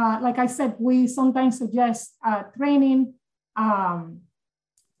 Like I said, we sometimes suggest training,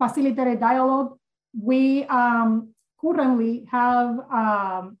 facilitated dialogue. We currently have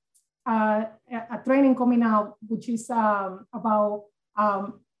a training coming out, which is about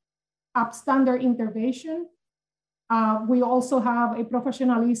upstander intervention. We also have a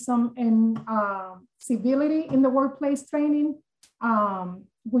professionalism and civility in the workplace training,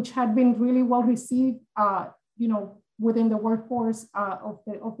 which had been really well received, within the workforce of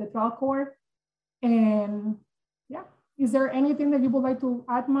the trial court. And yeah, is there anything that you would like to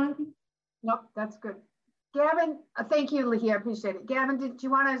add, Maggie? Nope, that's good. Gavin, thank you, Lihia, I appreciate it. Gavin, did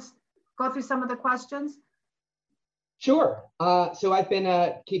you want to go through some of the questions? Sure. So I've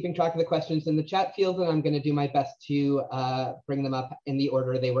been keeping track of the questions in the chat field, and I'm going to do my best to bring them up in the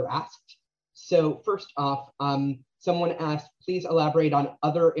order they were asked. So first off, Someone asked, please elaborate on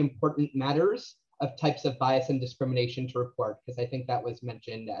other important matters of types of bias and discrimination to report, because I think that was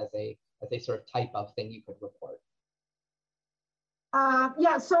mentioned as a sort of type of thing you could report.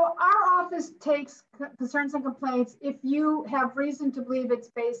 Yeah, so our office takes concerns and complaints if you have reason to believe it's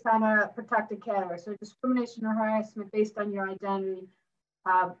based on a protected category. So discrimination or harassment based on your identity,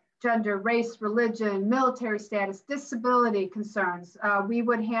 gender, race, religion, military status, disability concerns. We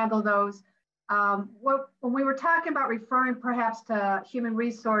would handle those. When we were talking about referring perhaps to human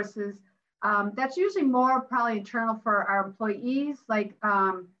resources, that's usually more probably internal for our employees, like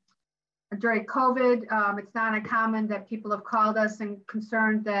during COVID, it's not uncommon that people have called us and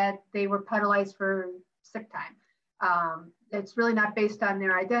concerned that they were penalized for sick time. It's really not based on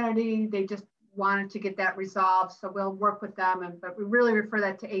their identity. They just wanted to get that resolved. So we'll work with them, but we really refer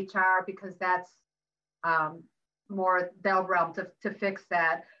that to HR because that's more their realm to fix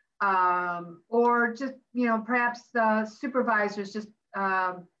that. Or just, perhaps the supervisors just,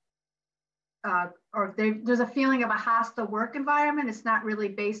 or there's a feeling of a hostile work environment. It's not really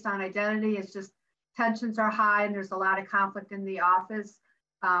based on identity. It's just tensions are high and there's a lot of conflict in the office.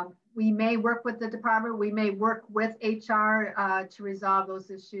 We may work with the department. We may work with HR to resolve those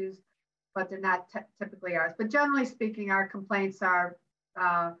issues, but they're not typically ours. But generally speaking, our complaints are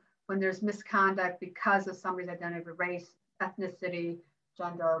when there's misconduct because of somebody's identity, race, ethnicity,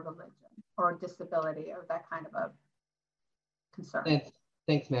 gender, or religion, or disability, or that kind of a concern.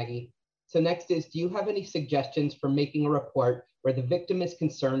 Thanks, Maggie. So next is, do you have any suggestions for making a report where the victim is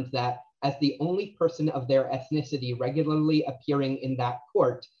concerned that as the only person of their ethnicity regularly appearing in that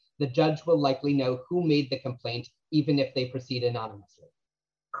court, the judge will likely know who made the complaint, even if they proceed anonymously?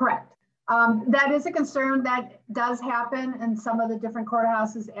 Correct. That is a concern that does happen in some of the different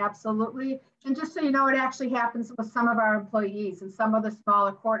courthouses, absolutely. And just so you know, it actually happens with some of our employees. In some of the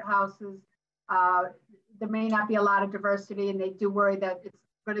smaller courthouses, there may not be a lot of diversity, and they do worry that it's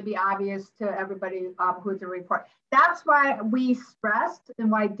going to be obvious to everybody who's a report. That's why we stressed, and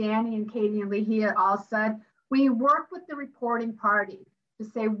why Danny and Katie and Lehia all said, we work with the reporting party to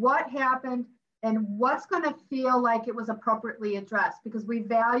say what happened and what's going to feel like it was appropriately addressed, because we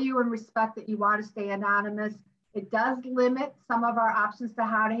value and respect that you want to stay anonymous. It does limit some of our options to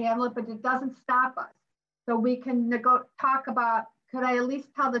how to handle it, but it doesn't stop us. So we can talk about, could I at least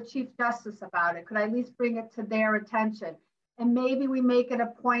tell the Chief Justice about it? Could I at least bring it to their attention? And maybe we make it a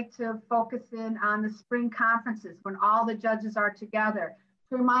point to focus in on the spring conferences when all the judges are together,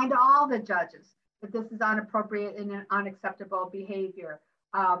 to remind all the judges that this is inappropriate and unacceptable behavior.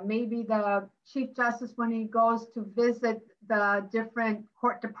 Maybe the Chief Justice, when he goes to visit the different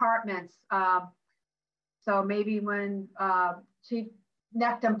court departments, so maybe when Chief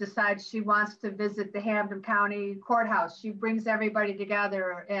Nectum decides she wants to visit the Hampden County Courthouse, she brings everybody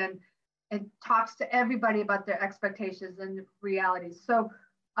together and talks to everybody about their expectations and realities. So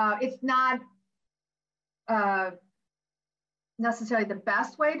it's not necessarily the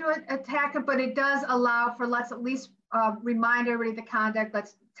best way to attack it, but it does allow for, let's at least remind everybody the conduct.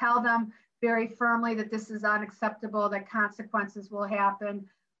 Let's tell them very firmly that this is unacceptable, that consequences will happen.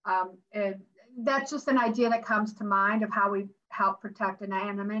 And that's just an idea that comes to mind of how we help protect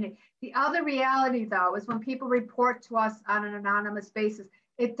anonymity. The other reality, though, is when people report to us on an anonymous basis,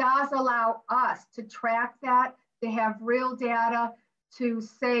 it does allow us to track that, to have real data, to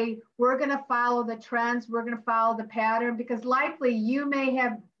say, we're going to follow the trends, we're going to follow the pattern, because likely you may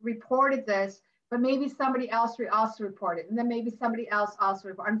have reported this, but maybe somebody else also reported, and then maybe somebody else also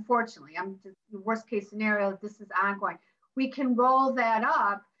reported. Unfortunately, I'm just the worst case scenario, this is ongoing. We can roll that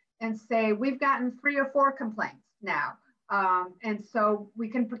up and say, we've gotten 3 or 4 complaints now. And so we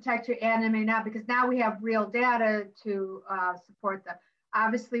can protect your anonymity now, because now we have real data to support them.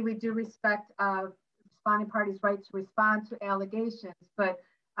 Obviously, we do respect responding parties' right to respond to allegations, but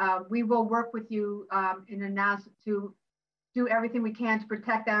we will work with you to do everything we can to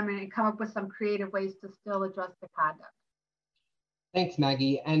protect them and come up with some creative ways to still address the conduct. Thanks,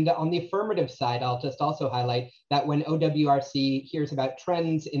 Maggie. And on the affirmative side, I'll just also highlight that when OWRC hears about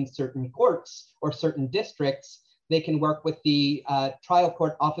trends in certain courts or certain districts, they can work with the Trial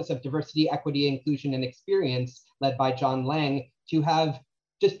Court Office of Diversity, Equity, Inclusion, and Experience, led by John Lang, to have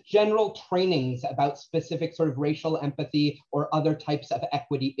just general trainings about specific sort of racial empathy or other types of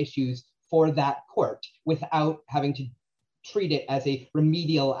equity issues for that court without having to treat it as a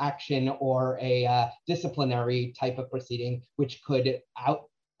remedial action or a disciplinary type of proceeding, which could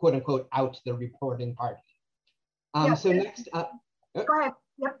quote unquote, out the reporting party. So next, go ahead.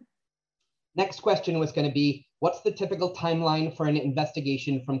 Yep. Next question was going to be, what's the typical timeline for an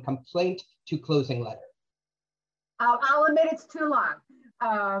investigation from complaint to closing letter? I'll admit it's too long.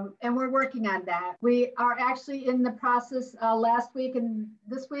 And we're working on that. We are actually in the process last week and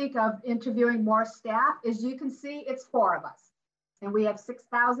this week of interviewing more staff. As you can see, it's 4 of us. And we have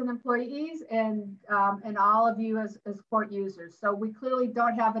 6,000 employees and all of you as court users. So we clearly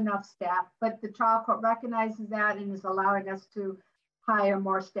don't have enough staff, but the trial court recognizes that and is allowing us to hire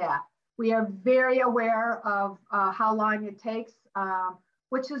more staff. We are very aware of how long it takes,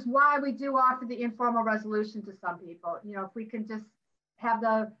 which is why we do offer the informal resolution to some people. You know, if we can just have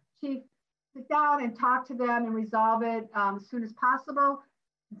the chief sit down and talk to them and resolve it as soon as possible,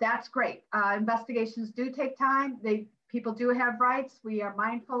 that's great. Investigations do take time. People do have rights. We are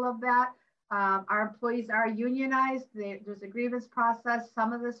mindful of that. Our employees are unionized. There's a grievance process.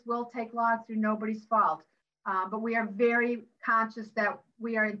 Some of this will take long through nobody's fault. But we are very conscious that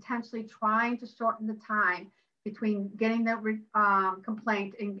we are intentionally trying to shorten the time between getting the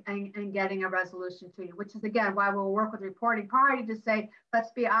complaint and getting a resolution to you, which is, again, why we'll work with the reporting party to say,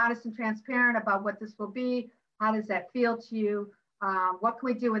 let's be honest and transparent about what this will be. How does that feel to you? What can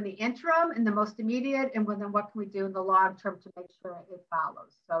we do in the interim, in the most immediate, and then what can we do in the long term to make sure it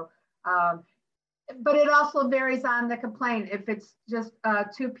follows? So, but it also varies on the complaint. If it's just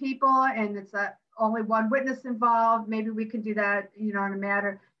 2 people and it's only 1 witness involved, maybe we can do that, you know, in a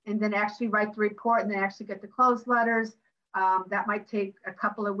matter, and then actually write the report and then actually get the closed letters. That might take a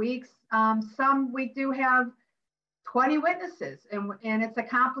couple of weeks. Some we do have 20 witnesses and it's a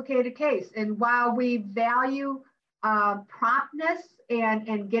complicated case. And while we value promptness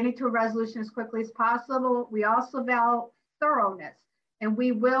and getting to a resolution as quickly as possible, we also value thoroughness. And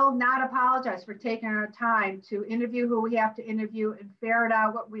we will not apologize for taking our time to interview who we have to interview and ferret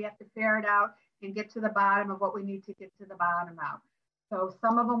out what we have to ferret out and get to the bottom of what we need to get to the bottom of. So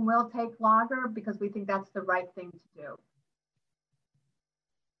some of them will take longer because we think that's the right thing to do.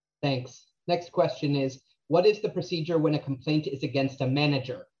 Thanks. Next question is, what is the procedure when a complaint is against a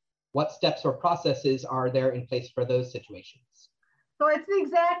manager? What steps or processes are there in place for those situations? So it's the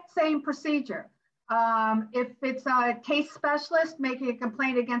exact same procedure. If it's a case specialist making a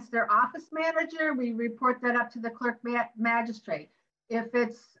complaint against their office manager, we report that up to the clerk magistrate. If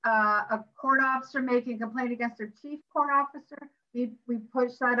it's a court officer making a complaint against their chief court officer, we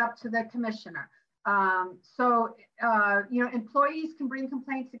push that up to the commissioner. You know, employees can bring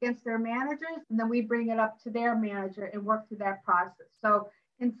complaints against their managers, and then we bring it up to their manager and work through that process. So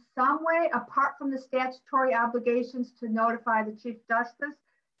in some way, apart from the statutory obligations to notify the Chief Justice,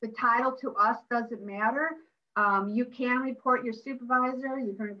 the title to us doesn't matter. You can report your supervisor,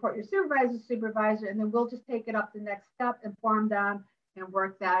 you can report your supervisor's supervisor, and then we'll just take it up the next step and form down and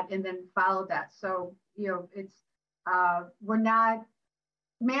work that and then follow that. So, you know, it's,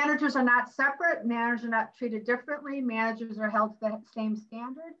 managers are not separate, managers are not treated differently, managers are held to the same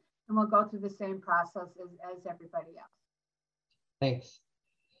standard, and we'll go through the same process as everybody else. Thanks.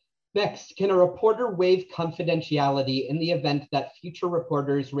 Next, can a reporter waive confidentiality in the event that future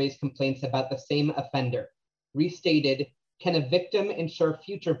reporters raise complaints about the same offender? Restated, can a victim ensure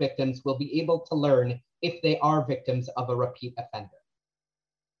future victims will be able to learn if they are victims of a repeat offender?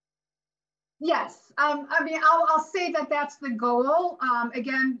 Yes, I mean, I'll say that that's the goal.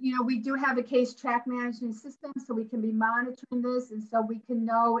 Again, you know, we do have a case track management system, so we can be monitoring this, and so we can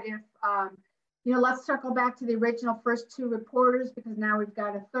know if, you know, let's circle back to the original first 2 reporters, because now we've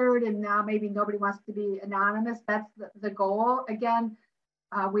got a 3rd, and now maybe nobody wants to be anonymous. That's the goal. Again,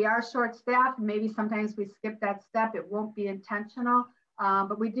 we are short-staffed. Maybe sometimes we skip that step. It won't be intentional,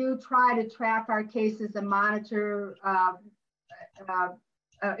 but we do try to track our cases and monitor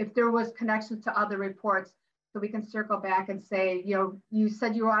if there was connections to other reports, so we can circle back and say, you know, you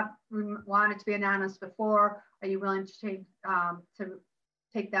said you wanted to be anonymous before. Are you willing to change to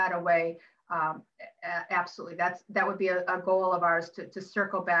take that away? Absolutely. That would be a goal of ours to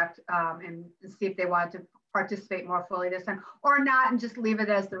circle back and see if they want to participate more fully this time or not, and just leave it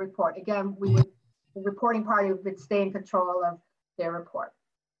as the report. Again, the reporting party would stay in control of their report.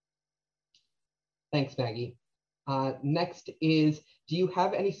 Thanks, Maggie. Next is, do you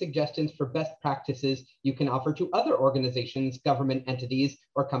have any suggestions for best practices you can offer to other organizations, government entities,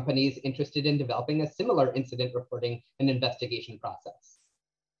 or companies interested in developing a similar incident reporting and investigation process?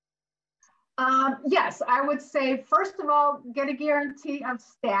 Yes, I would say, first of all, get a guarantee of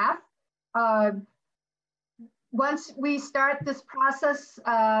staff. Once we start this process,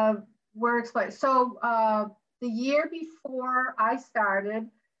 we're explained. So the year before I started,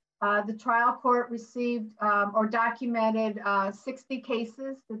 the trial court received or documented 60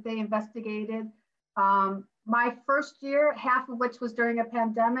 cases that they investigated. My first year, half of which was during a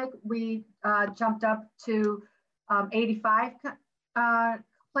pandemic, we jumped up to 85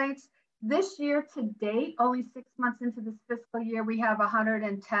 complaints. This year to date, only 6 months into this fiscal year, we have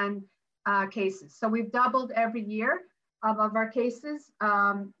 110 cases. So we've doubled every year of our cases.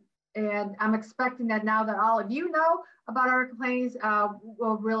 And I'm expecting that now that all of you know about our complaints,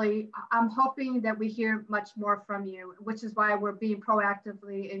 will really, I'm hoping that we hear much more from you, which is why we're being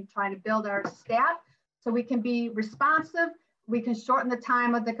proactively in trying to build our staff so we can be responsive, we can shorten the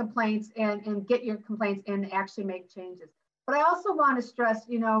time of the complaints and get your complaints in and actually make changes. But I also want to stress,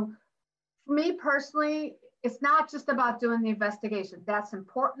 you know, for me personally, it's not just about doing the investigation. That's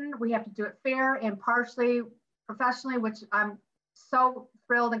important. We have to do it fair, impartially, professionally, which I'm so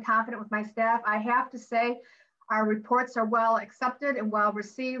thrilled and confident with my staff. I have to say, our reports are well accepted and well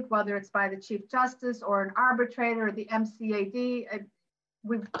received, whether it's by the Chief Justice or an arbitrator or the MCAD.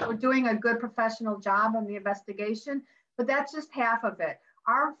 We're doing a good professional job on the investigation, but that's just half of it.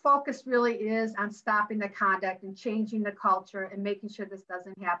 Our focus really is on stopping the conduct and changing the culture and making sure this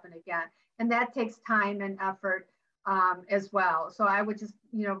doesn't happen again. And that takes time and effort as well. So I would just,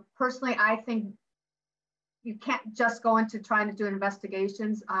 you know, personally, I think you can't just go into trying to do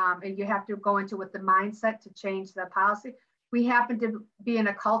investigations and you have to go into with the mindset to change the policy. We happen to be in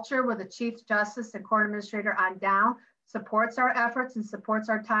a culture where the Chief Justice and Court Administrator on down supports our efforts and supports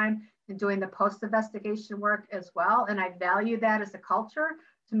our time in doing the post-investigation work as well. And I value that as a culture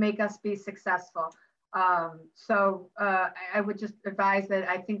to make us be successful. I would just advise that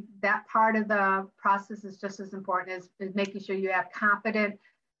I think that part of the process is just as important as making sure you have competent,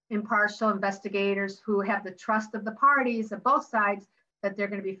 impartial investigators who have the trust of the parties of both sides that they're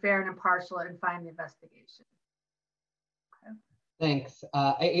going to be fair and impartial in finding the investigation. Okay. Thanks.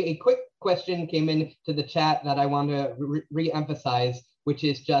 A quick question came in to the chat that I want to re-emphasize, which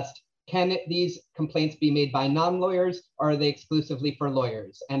is just, can these complaints be made by non-lawyers or are they exclusively for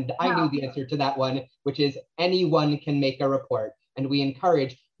lawyers? And I knew the answer to that one, which is anyone can make a report. And we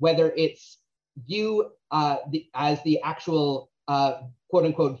encourage, whether it's you as the actual quote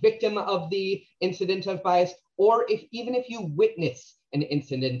unquote victim of the incident of bias, or even if you witness an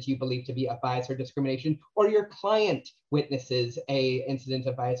incident you believe to be of bias or discrimination, or your client witnesses a incident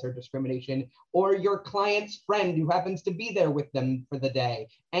of bias or discrimination, or your client's friend who happens to be there with them for the day.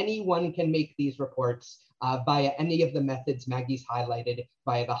 Anyone can make these reports via any of the methods Maggie's highlighted,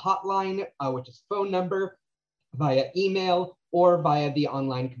 via the hotline, which is phone number, via email, or via the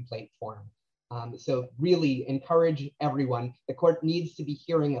online complaint form. So really encourage everyone. The court needs to be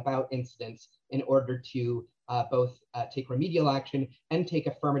hearing about incidents in order to both take remedial action and take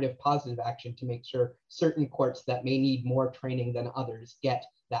affirmative positive action to make sure certain courts that may need more training than others get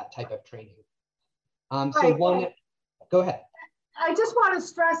that type of training. Go ahead. I just want to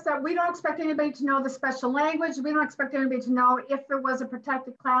stress that we don't expect anybody to know the special language. We don't expect anybody to know if there was a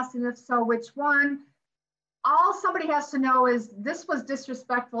protected class, and if so, which one. All somebody has to know is this was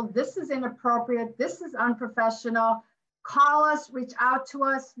disrespectful, this is inappropriate, this is unprofessional. Call us, reach out to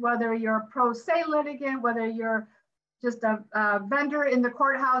us, whether you're a pro se litigant, whether you're just a vendor in the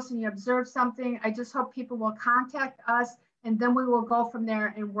courthouse and you observe something. I just hope people will contact us, and then we will go from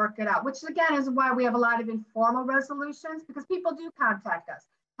there and work it out, which again is why we have a lot of informal resolutions, because people do contact us.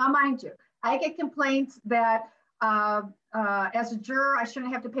 Now, mind you, I get complaints that as a juror, I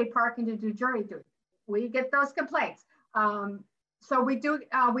shouldn't have to pay parking to do jury duty. We get those complaints. So we do,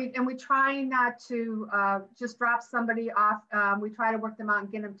 we try not to just drop somebody off. We try to work them out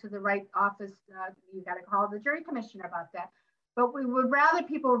and get them to the right office. You got to call the jury commissioner about that. But we would rather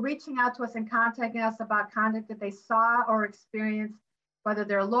people reaching out to us and contacting us about conduct that they saw or experienced, whether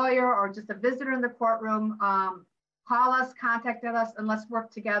they're a lawyer or just a visitor in the courtroom. Call us, contact us, and let's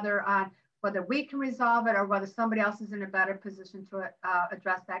work together on whether we can resolve it or whether somebody else is in a better position to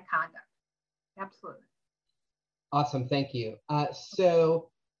address that conduct. Absolutely. Awesome, thank you.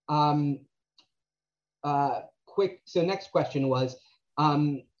 Next question was,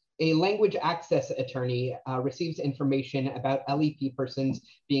 a language access attorney receives information about LEP persons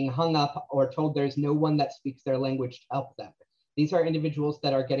being hung up or told there's no one that speaks their language to help them. These are individuals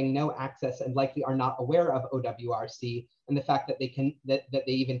that are getting no access and likely are not aware of OWRC and the fact that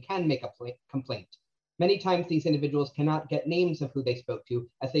they even can make a complaint. Many times these individuals cannot get names of who they spoke to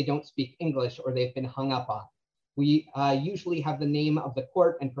as they don't speak English or they've been hung up on. We usually have the name of the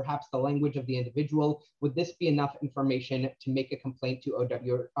court and perhaps the language of the individual. Would this be enough information to make a complaint to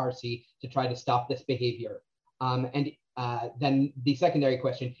OWRC to try to stop this behavior? Then the secondary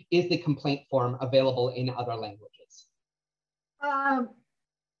question, is the complaint form available in other languages?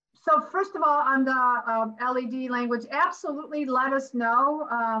 So first of all, on the LED language, absolutely let us know.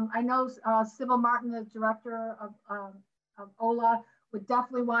 I know Sybil Martin, the director of OLA, would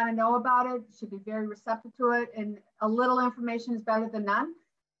definitely want to know about it. Should be very receptive to it. And a little information is better than none.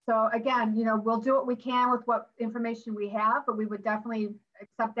 So again, we'll do what we can with what information we have, but we would definitely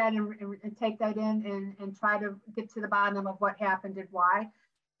accept that and take that in and try to get to the bottom of what happened and why.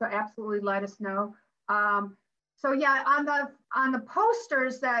 So absolutely let us know. So yeah, on the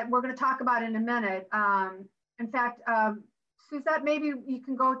posters that we're going to talk about in a minute. In fact, Suzette, maybe you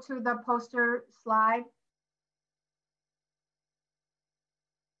can go to the poster slide.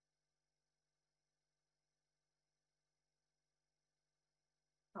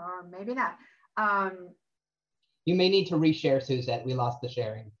 Or maybe not. You may need to reshare, Suzette. We lost the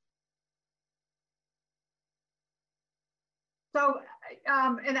sharing. So,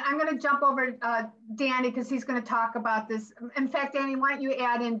 and I'm going to jump over Danny because he's going to talk about this. In fact, Danny, why don't you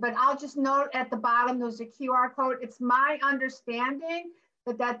add in, but I'll just note at the bottom, there's a QR code. It's my understanding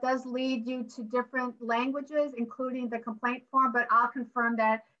that that does lead you to different languages, including the complaint form, but I'll confirm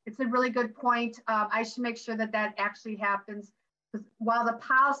that. It's a really good point. I should make sure that that actually happens. While the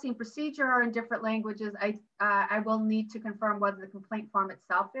policy and procedure are in different languages, I will need to confirm whether the complaint form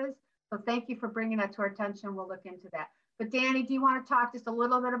itself is. So thank you for bringing that to our attention. We'll look into that. But Danny, do you want to talk just a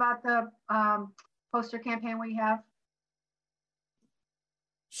little bit about the poster campaign we have?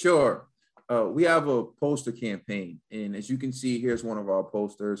 Sure. We have a poster campaign, and as you can see, here's one of our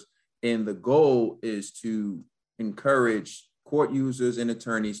posters. And the goal is to encourage court users and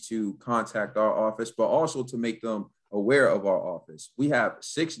attorneys to contact our office, but also to make them aware of our office. We have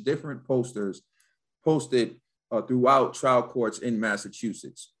 6 different posters posted throughout trial courts in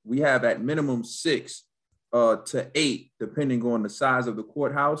Massachusetts. We have at minimum 6 to 8, depending on the size of the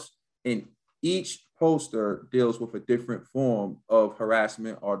courthouse. And each poster deals with a different form of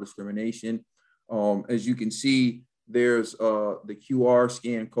harassment or discrimination. As you can see, there's the QR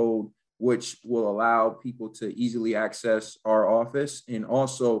scan code, which will allow people to easily access our office, and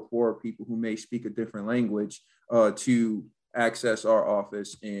also for people who may speak a different language to access our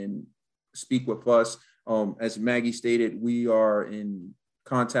office and speak with us. As Maggie stated, we are in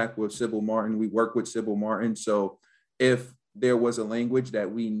contact with Sybil Martin. We work with Sybil Martin. So if there was a language that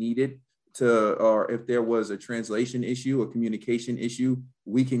we needed to, or if there was a translation issue, a communication issue,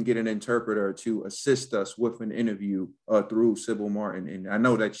 we can get an interpreter to assist us with an interview through Sybil Martin. And I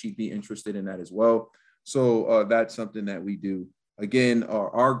know that she'd be interested in that as well. So that's something that we do. Again,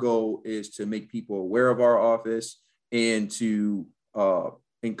 our goal is to make people aware of our office and to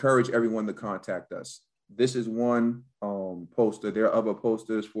encourage everyone to contact us. This is one poster. There are other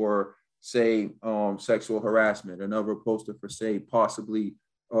posters for, say, sexual harassment, another poster for, say, possibly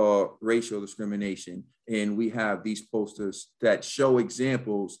racial discrimination. And we have these posters that show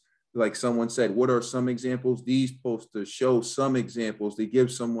examples. Like someone said, what are some examples? These posters show some examples. They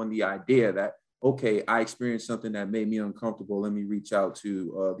give someone the idea that, okay, I experienced something that made me uncomfortable. Let me reach out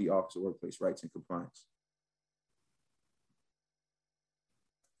to the Office of Workplace Rights and Compliance.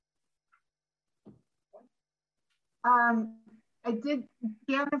 Dan,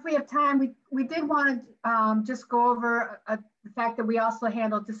 if we have time, we did want to just go over the fact that we also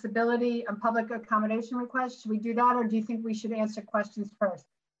handle disability and public accommodation requests. Should we do that, or do you think we should answer questions first?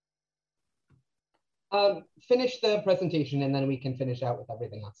 Finish the presentation and then we can finish out with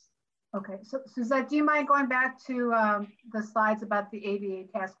everything else. Okay, so Suzette, do you mind going back to the slides about the ADA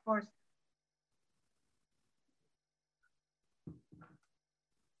task force?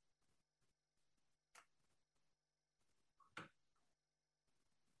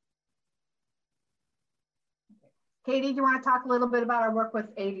 Katie, do you want to talk a little bit about our work with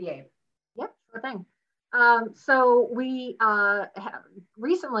ADA? Yep, sure thing. So we have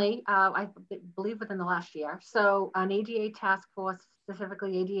recently, I believe within the last year, so an ADA task force,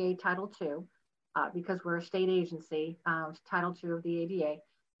 specifically ADA Title II, because we're a state agency, Title II of the ADA.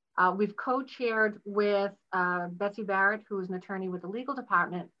 We've co-chaired with Betsy Barrett, who is an attorney with the legal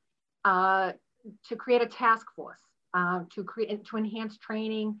department, to create a task force to enhance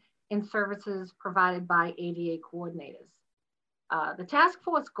training and services provided by ADA coordinators. The task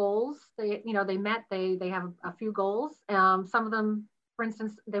force goals, they have a few goals. Some of them, for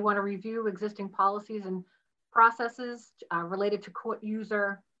instance, they want to review existing policies and processes related to court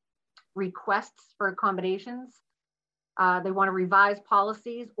user requests for accommodations. They want to revise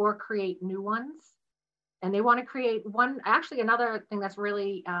policies or create new ones. And they want to create another thing that's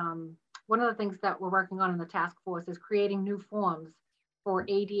really, one of the things that we're working on in the task force is creating new forms for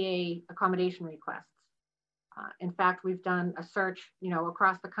ADA accommodation requests. In fact, we've done a search,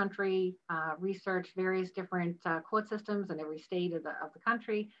 across the country, researched various different court systems in every state of the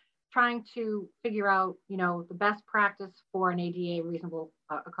country, trying to figure out, the best practice for an ADA reasonable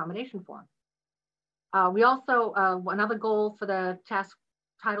accommodation form. We also, another goal for the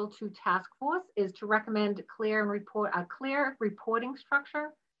Title II task force is to recommend a clear reporting structure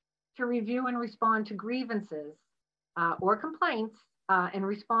to review and respond to grievances or complaints and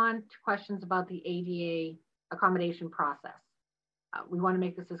respond to questions about the ADA accommodation process. We want to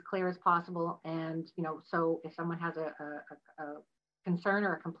make this as clear as possible, and so if someone has a concern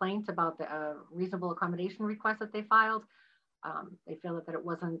or a complaint about the reasonable accommodation request that they filed, they feel that it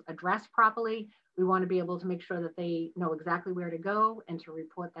wasn't addressed properly, we want to be able to make sure that they know exactly where to go and to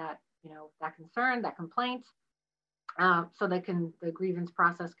report that that concern, that complaint, so that the grievance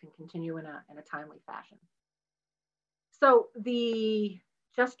process can continue in a timely fashion. So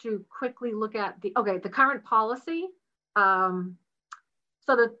just to quickly look at the current policy.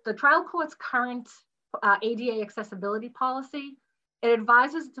 So the trial court's current ADA accessibility policy, it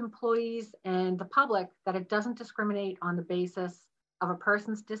advises its employees and the public that it doesn't discriminate on the basis of a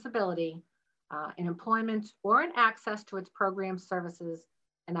person's disability in employment or in access to its programs, services,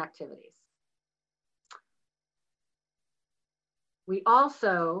 and activities. We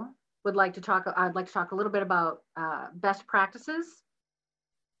also I'd like to talk a little bit about best practices.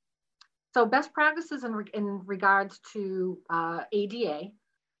 So best practices in regards to ADA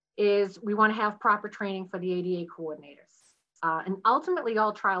is we want to have proper training for the ADA coordinators and ultimately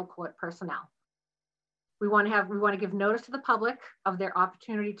all trial court personnel. We want to give notice to the public of their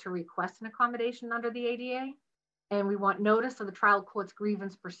opportunity to request an accommodation under the ADA, and we want notice of the trial court's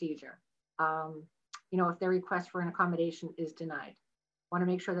grievance procedure. If their request for an accommodation is denied. Want to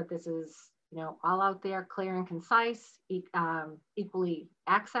make sure that this is all out there, clear and concise, equally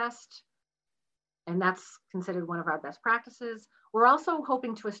accessed. And that's considered one of our best practices. We're also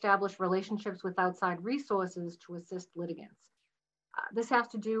hoping to establish relationships with outside resources to assist litigants. This has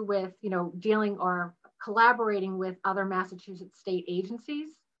to do with, dealing or collaborating with other Massachusetts state agencies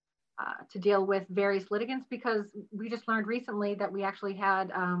to deal with various litigants, because we just learned recently that we actually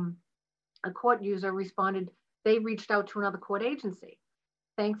had a court user responded, they reached out to another court agency.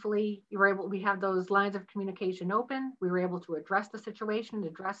 Thankfully, we have those lines of communication open. We were able to address the situation,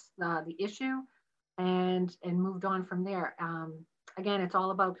 address the issue, and moved on from there. Again, it's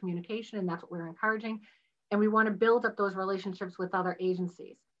all about communication, and that's what we're encouraging. And we want to build up those relationships with other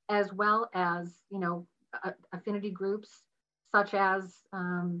agencies, as well as, affinity groups, such as,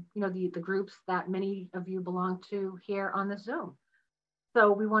 the groups that many of you belong to here on the Zoom.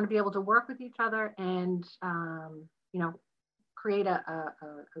 So we want to be able to work with each other and, create a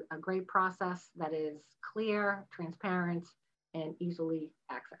great process that is clear, transparent, and easily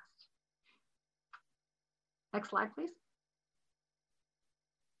accessed. Next slide, please.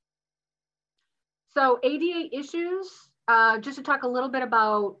 So ADA issues, just to talk a little bit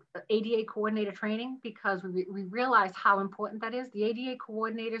about ADA coordinator training, because we realize how important that is. The ADA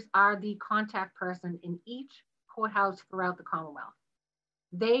coordinators are the contact person in each courthouse throughout the Commonwealth.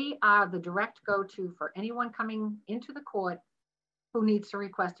 They are the direct go-to for anyone coming into the court who needs to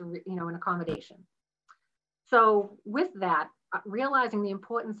request an accommodation. So with that, realizing the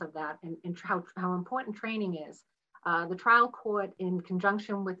importance of that and how important training is, the trial court, in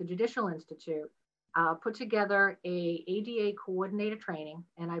conjunction with the Judicial Institute, put together a ADA coordinator training,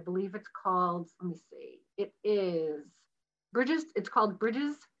 and I believe it's called, it's called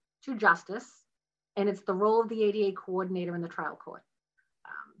Bridges to Justice, and it's the role of the ADA coordinator in the trial court.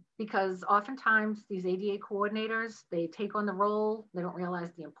 Because oftentimes these ADA coordinators, they take on the role, they don't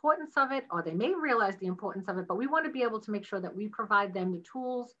realize the importance of it, or they may realize the importance of it, but we want to be able to make sure that we provide them the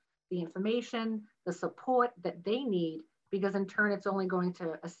tools, the information, the support that they need, because in turn, it's only going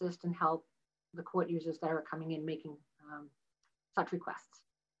to assist and help the court users that are coming in making such requests.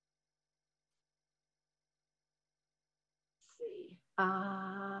 Let's see.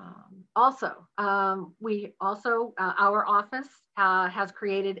 Our office has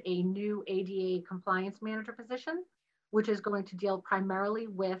created a new ADA compliance manager position, which is going to deal primarily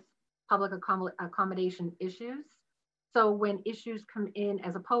with public accommodation issues. So when issues come in,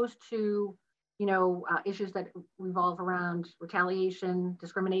 as opposed to issues that revolve around retaliation,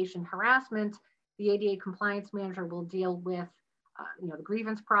 discrimination, harassment, the ADA compliance manager will deal with the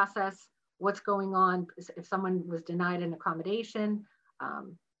grievance process, what's going on if someone was denied an accommodation.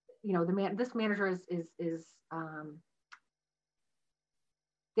 This manager is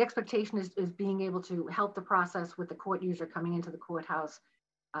the expectation is being able to help the process with the court user coming into the courthouse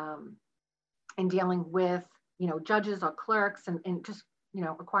and dealing with judges or clerks and just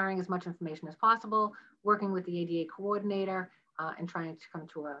acquiring as much information as possible, working with the ADA coordinator and trying to come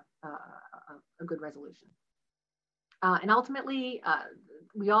to a good resolution. And ultimately,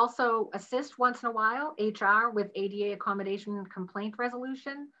 we also assist once in a while HR with ADA accommodation complaint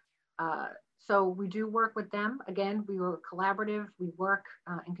resolution. So we do work with them. Again, we were collaborative. We work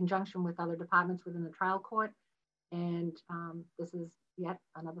in conjunction with other departments within the trial court. And this is, yet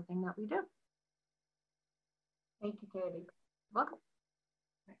another thing that we do. Thank you, Katie. Welcome.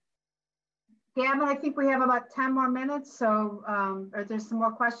 Gavin, I think we have about 10 more minutes. So are there some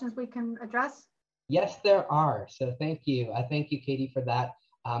more questions we can address? Yes, there are. So thank you. Thank you, Katie, for that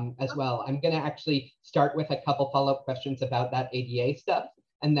as well. I'm going to actually start with a couple follow-up questions about that ADA stuff,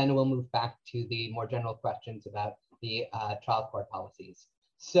 and then we'll move back to the more general questions about the trial court policies.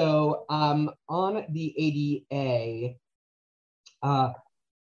 So on the ADA,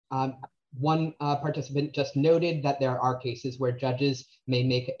 one participant just noted that there are cases where judges may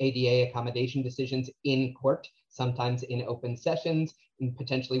make ADA accommodation decisions in court, sometimes in open sessions, and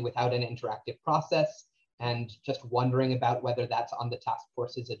potentially without an interactive process, and just wondering about whether that's on the task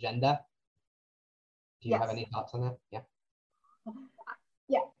force's agenda. Do you have any thoughts on that? Yeah.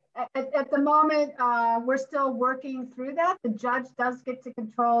 Yeah, at the moment, we're still working through that. The judge does get to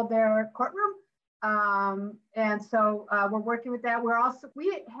control their courtroom. And so we're working with that.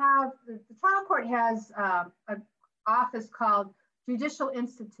 We have, the trial court has an office called Judicial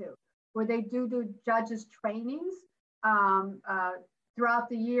Institute, where they do judges trainings throughout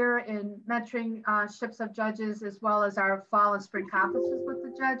the year in mentoring ships of judges, as well as our fall and spring conferences with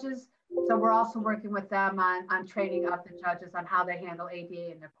the judges. So we're also working with them on training up the judges on how they handle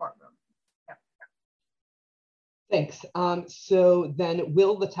ADA in their courtroom. Thanks. So then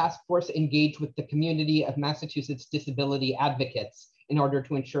will the task force engage with the community of Massachusetts disability advocates in order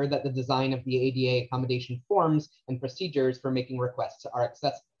to ensure that the design of the ADA accommodation forms and procedures for making requests are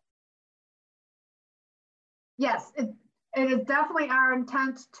accessible? Yes, it is definitely our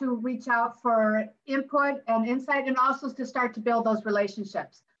intent to reach out for input and insight, and also to start to build those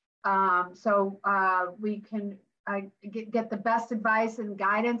relationships. So we can get the best advice and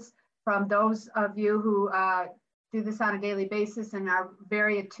guidance from those of you who do this on a daily basis and are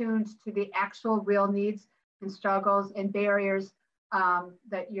very attuned to the actual real needs and struggles and barriers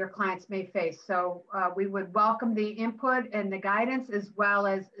that your clients may face. So we would welcome the input and the guidance, as well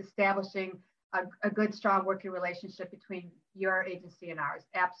as establishing a good, strong working relationship between your agency and ours.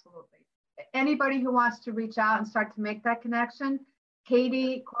 Absolutely. Anybody who wants to reach out and start to make that connection,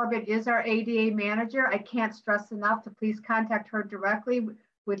 Katie Corbett is our ADA manager. I can't stress enough to please contact her directly.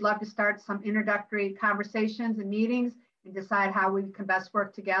 We'd love to start some introductory conversations and meetings and decide how we can best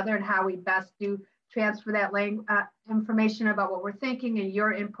work together and how we best do transfer that information about what we're thinking and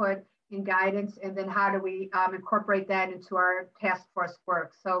your input and guidance, and then how do we incorporate that into our task force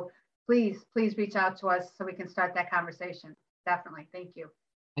work. So please reach out to us so we can start that conversation. Definitely. Thank you.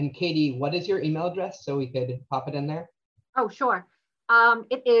 And Katie, what is your email address so we could pop it in there? Oh, sure.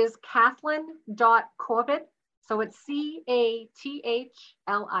 It is Kathleen.Corbett. So it's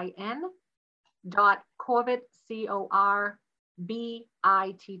CATHLIN.Corbett, CORBITT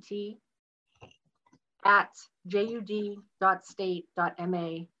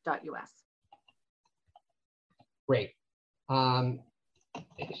 @jud.state.ma.us. Great.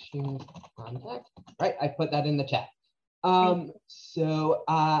 Issue contact. Right, I put that in the chat. So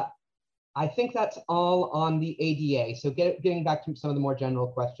I think that's all on the ADA. So getting back to some of the more general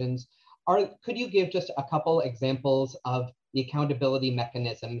questions, could you give just a couple examples of the accountability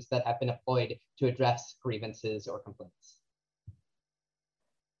mechanisms that have been employed to address grievances or complaints?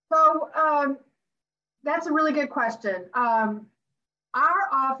 So that's a really good question. Our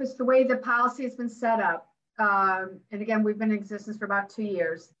office, the way the policy has been set up, and again, we've been in existence for about 2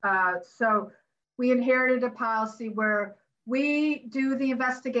 years. So we inherited a policy where we do the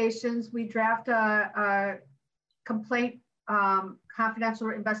investigations, we draft a complaint confidential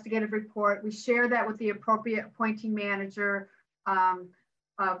investigative report. We share that with the appropriate appointing manager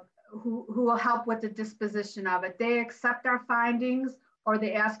who will help with the disposition of it. They accept our findings, or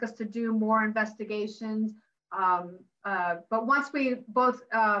they ask us to do more investigations. But once we both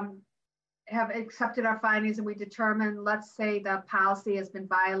have accepted our findings and we determine, let's say the policy has been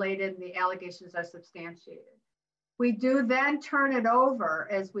violated and the allegations are substantiated, we do then turn it over,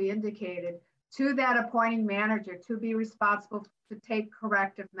 as we indicated, to that appointing manager to be responsible to take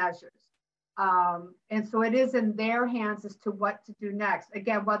corrective measures. And so it is in their hands as to what to do next.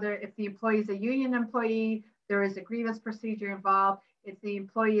 Again, whether if the employee is a union employee, there is a grievance procedure involved. If the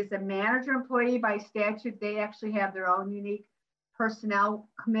employee is a manager employee, by statute, they actually have their own unique personnel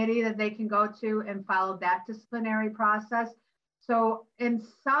committee that they can go to and follow that disciplinary process. So in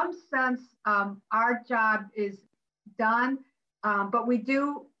some sense, our job is done, but we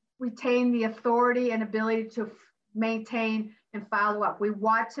do retain the authority and ability to maintain and follow up. We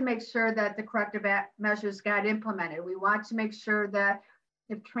want to make sure that the corrective measures got implemented. We want to make sure that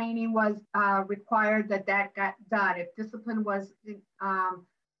if training was required, that got done. If discipline was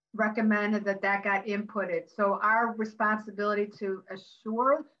recommended that got inputted. So our responsibility to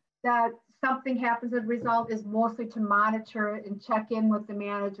assure that something happens as a result is mostly to monitor it and check in with the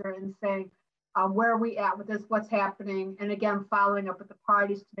manager and saying, where are we at with this, what's happening? And again, following up with the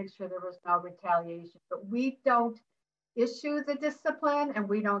parties to make sure there was no retaliation. But we don't issue the discipline and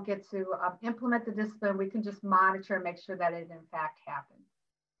we don't get to implement the discipline. We can just monitor and make sure that it in fact happened.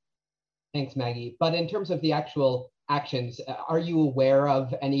 Thanks, Maggie. But in terms of the actual actions, are you aware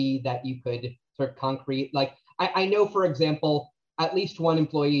of any that you could sort of concrete? Like, I know, for example, at least one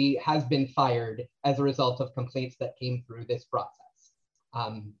employee has been fired as a result of complaints that came through this process.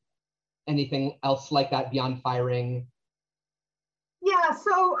 Anything else like that beyond firing? Yeah,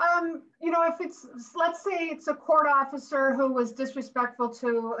 so, you know, if it's, let's say it's a court officer who was disrespectful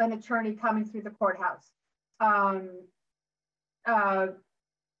to an attorney coming through the courthouse.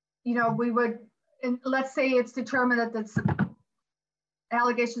 You know, we would, and let's say it's determined that the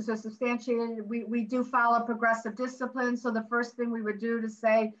allegations are substantiated, we do follow progressive discipline. So the first thing we would do to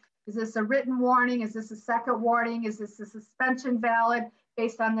say, is this a written warning? Is this a second warning? Is this a suspension valid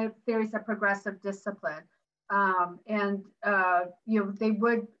based on the theories of progressive discipline? You know, they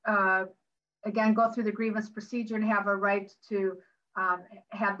would, again, go through the grievance procedure and have a right to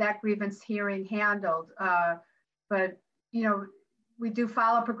have that grievance hearing handled. But, you know, we do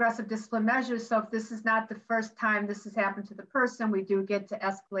follow progressive discipline measures. So if this is not the first time this has happened to the person, we do get to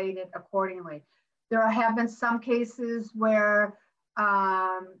escalate it accordingly. There have been some cases where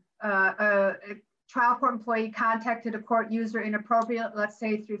a trial court employee contacted a court user inappropriately, let's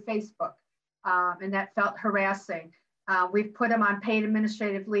say through Facebook, and that felt harassing. We've put them on paid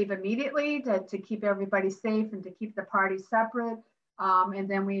administrative leave immediately to keep everybody safe and to keep the parties separate. And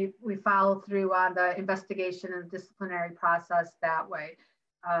then we follow through on the investigation and disciplinary process that way.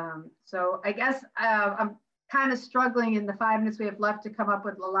 So I guess I'm kind of struggling in the 5 minutes we have left to come up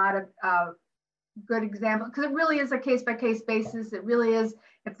with a lot of good examples, because it really is a case-by-case basis. It really is,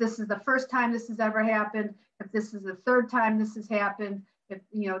 if this is the first time this has ever happened, if this is the third time this has happened, if,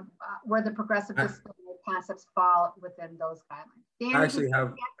 you know, where the progressive disciplinary concepts fall within those guidelines. Danny, I actually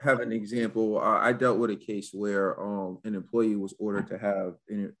have an example. I dealt with a case where an employee was ordered to have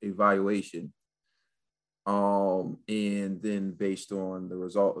an evaluation. And then based on the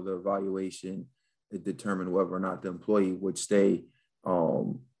result of the evaluation, it determined whether or not the employee would stay,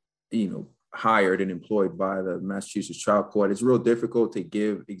 you know, hired and employed by the Massachusetts trial court. It's real difficult to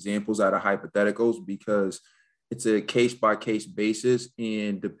give examples out of hypotheticals because it's a case-by-case basis,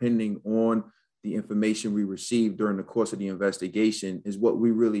 and depending on the information we receive during the course of the investigation is what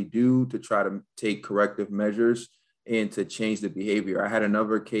we really do to try to take corrective measures and to change the behavior. I had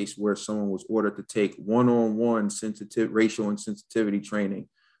another case where someone was ordered to take one-on-one racial and sensitivity training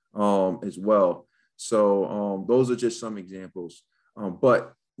as well. So those are just some examples.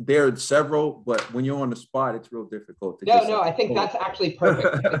 But there are several, but when you're on the spot, it's real difficult. No, I think that's actually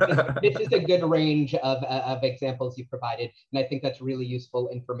perfect. This is a good range of examples you provided, and I think that's really useful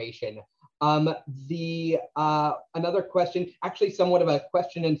information. Another question, actually somewhat of a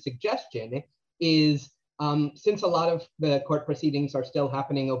question and suggestion, is since a lot of the court proceedings are still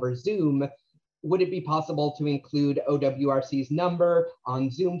happening over Zoom, would it be possible to include OWRC's number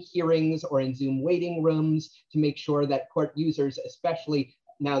on Zoom hearings or in Zoom waiting rooms to make sure that court users, especially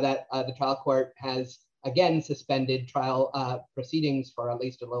now that the trial court has again suspended trial proceedings for at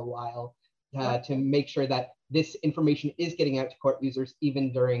least a little while, to make sure that this information is getting out to court users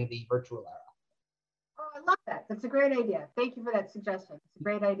even during the virtual era? Oh, I love that. That's a great idea. Thank you for that suggestion. It's a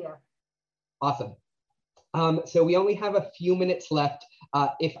great idea. Awesome. So we only have a few minutes left.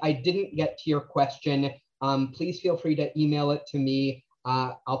 If I didn't get to your question, please feel free to email it to me.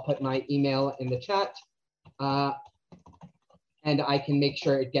 I'll put my email in the chat. And I can make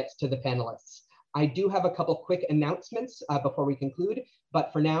sure it gets to the panelists. I do have a couple quick announcements before we conclude,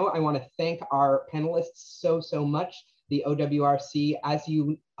 but for now, I want to thank our panelists so much. The OWRC, as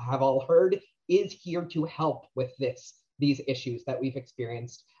you have all heard, is here to help with these issues that we've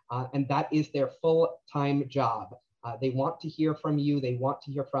experienced, and that is their full-time job. They want to hear from you. They want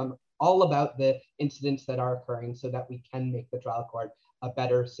to hear from all about the incidents that are occurring so that we can make the trial court a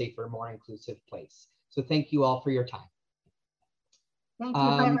better, safer, more inclusive place. So thank you all for your time. Thank you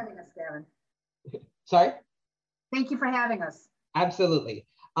for having us, Gavin. Sorry? Thank you for having us. Absolutely.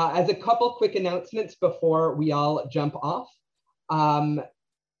 As a couple quick announcements before we all jump off,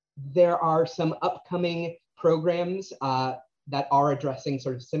 there are some upcoming programs that are addressing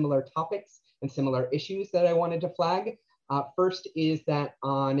sort of similar topics and similar issues that I wanted to flag. First is that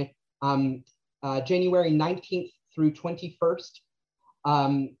on January 19th through 21st,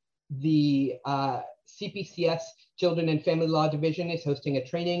 the CPCS Children and Family Law Division is hosting a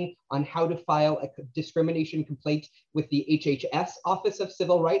training on how to file a discrimination complaint with the HHS Office of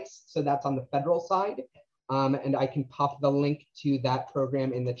Civil Rights. So that's on the federal side. And I can pop the link to that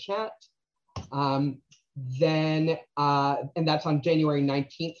program in the chat. And that's on January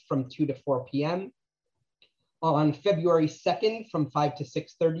 19th from 2 to 4 p.m. On February 2nd from 5 to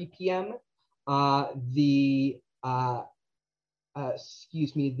 6:30 p.m., the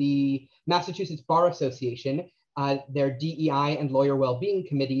Massachusetts Bar Association, their DEI and lawyer well-being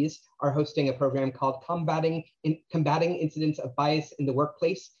committees are hosting a program called Combating Incidents of Bias in the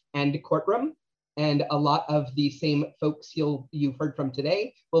Workplace and Courtroom. And a lot of the same folks you've heard from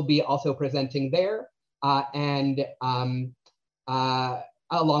today will be also presenting there, along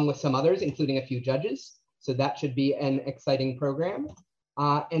with some others, including a few judges. So that should be an exciting program.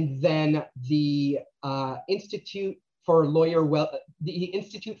 And then the Institute for Wellbeing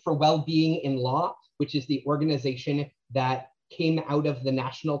in Law, which is the organization that came out of the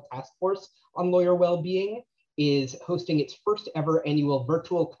National Task Force on Lawyer Wellbeing, is hosting its first ever annual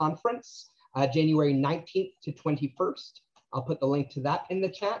virtual conference, January 19th to 21st. I'll put the link to that in the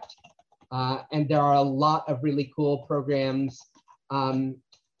chat. And there are a lot of really cool programs in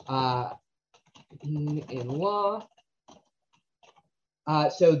law.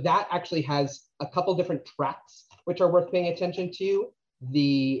 So that actually has a couple different tracks which are worth paying attention to.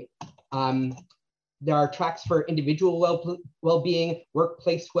 There are tracks for individual well-being,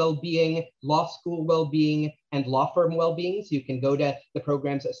 workplace well-being, law school well-being, and law firm well-being. So you can go to the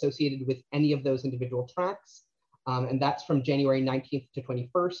programs associated with any of those individual tracks. And that's from January 19th to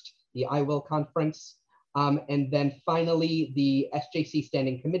 21st, the IWIL conference. And then finally, the SJC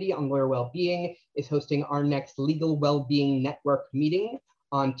Standing Committee on Lawyer Wellbeing is hosting our next Legal Wellbeing Network meeting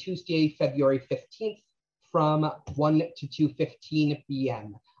on Tuesday, February 15th from 1 to 2:15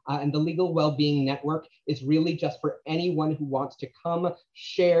 p.m. And the Legal Wellbeing Network is really just for anyone who wants to come,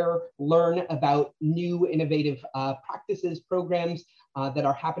 share, learn about new innovative practices, programs that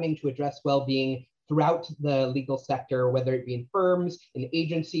are happening to address well-being throughout the legal sector, whether it be in firms, in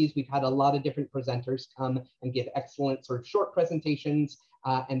agencies. We've had a lot of different presenters come and give excellent sort of short presentations,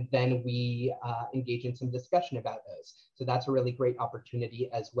 and then we engage in some discussion about those. So that's a really great opportunity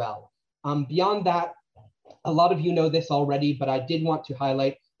as well. Beyond that, a lot of you know this already, but I did want to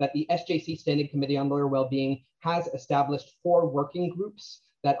highlight that the SJC Standing Committee on Lawyer Wellbeing has established 4 working groups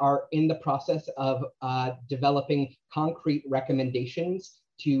that are in the process of developing concrete recommendations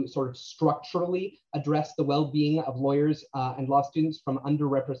to sort of structurally address the well-being of lawyers and law students from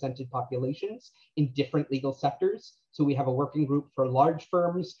underrepresented populations in different legal sectors. So we have a working group for large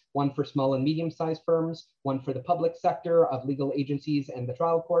firms, one for small and medium-sized firms, one for the public sector of legal agencies and the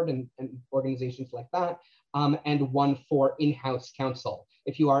trial court and organizations like that, and one for in-house counsel.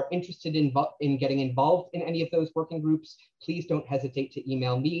 If you are interested in getting involved in any of those working groups, please don't hesitate to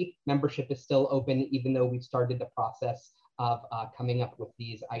email me. Membership is still open, even though we've started the process of coming up with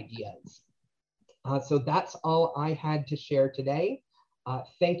these ideas. So that's all I had to share today.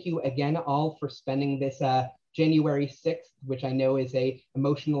 Thank you again all for spending this January 6th, which I know is a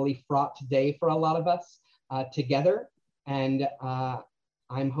emotionally fraught day for a lot of us, together. And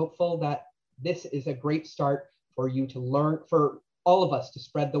I'm hopeful that this is a great start for you to learn, for all of us to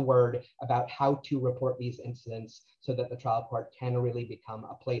spread the word about how to report these incidents so that the trial court can really become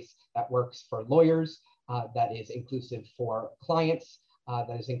a place that works for lawyers, that is inclusive for clients,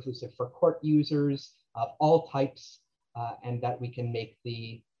 that is inclusive for court users of all types, and that we can make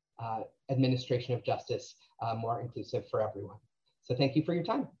the administration of justice more inclusive for everyone. So thank you for your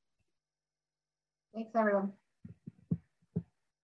time. Thanks, everyone.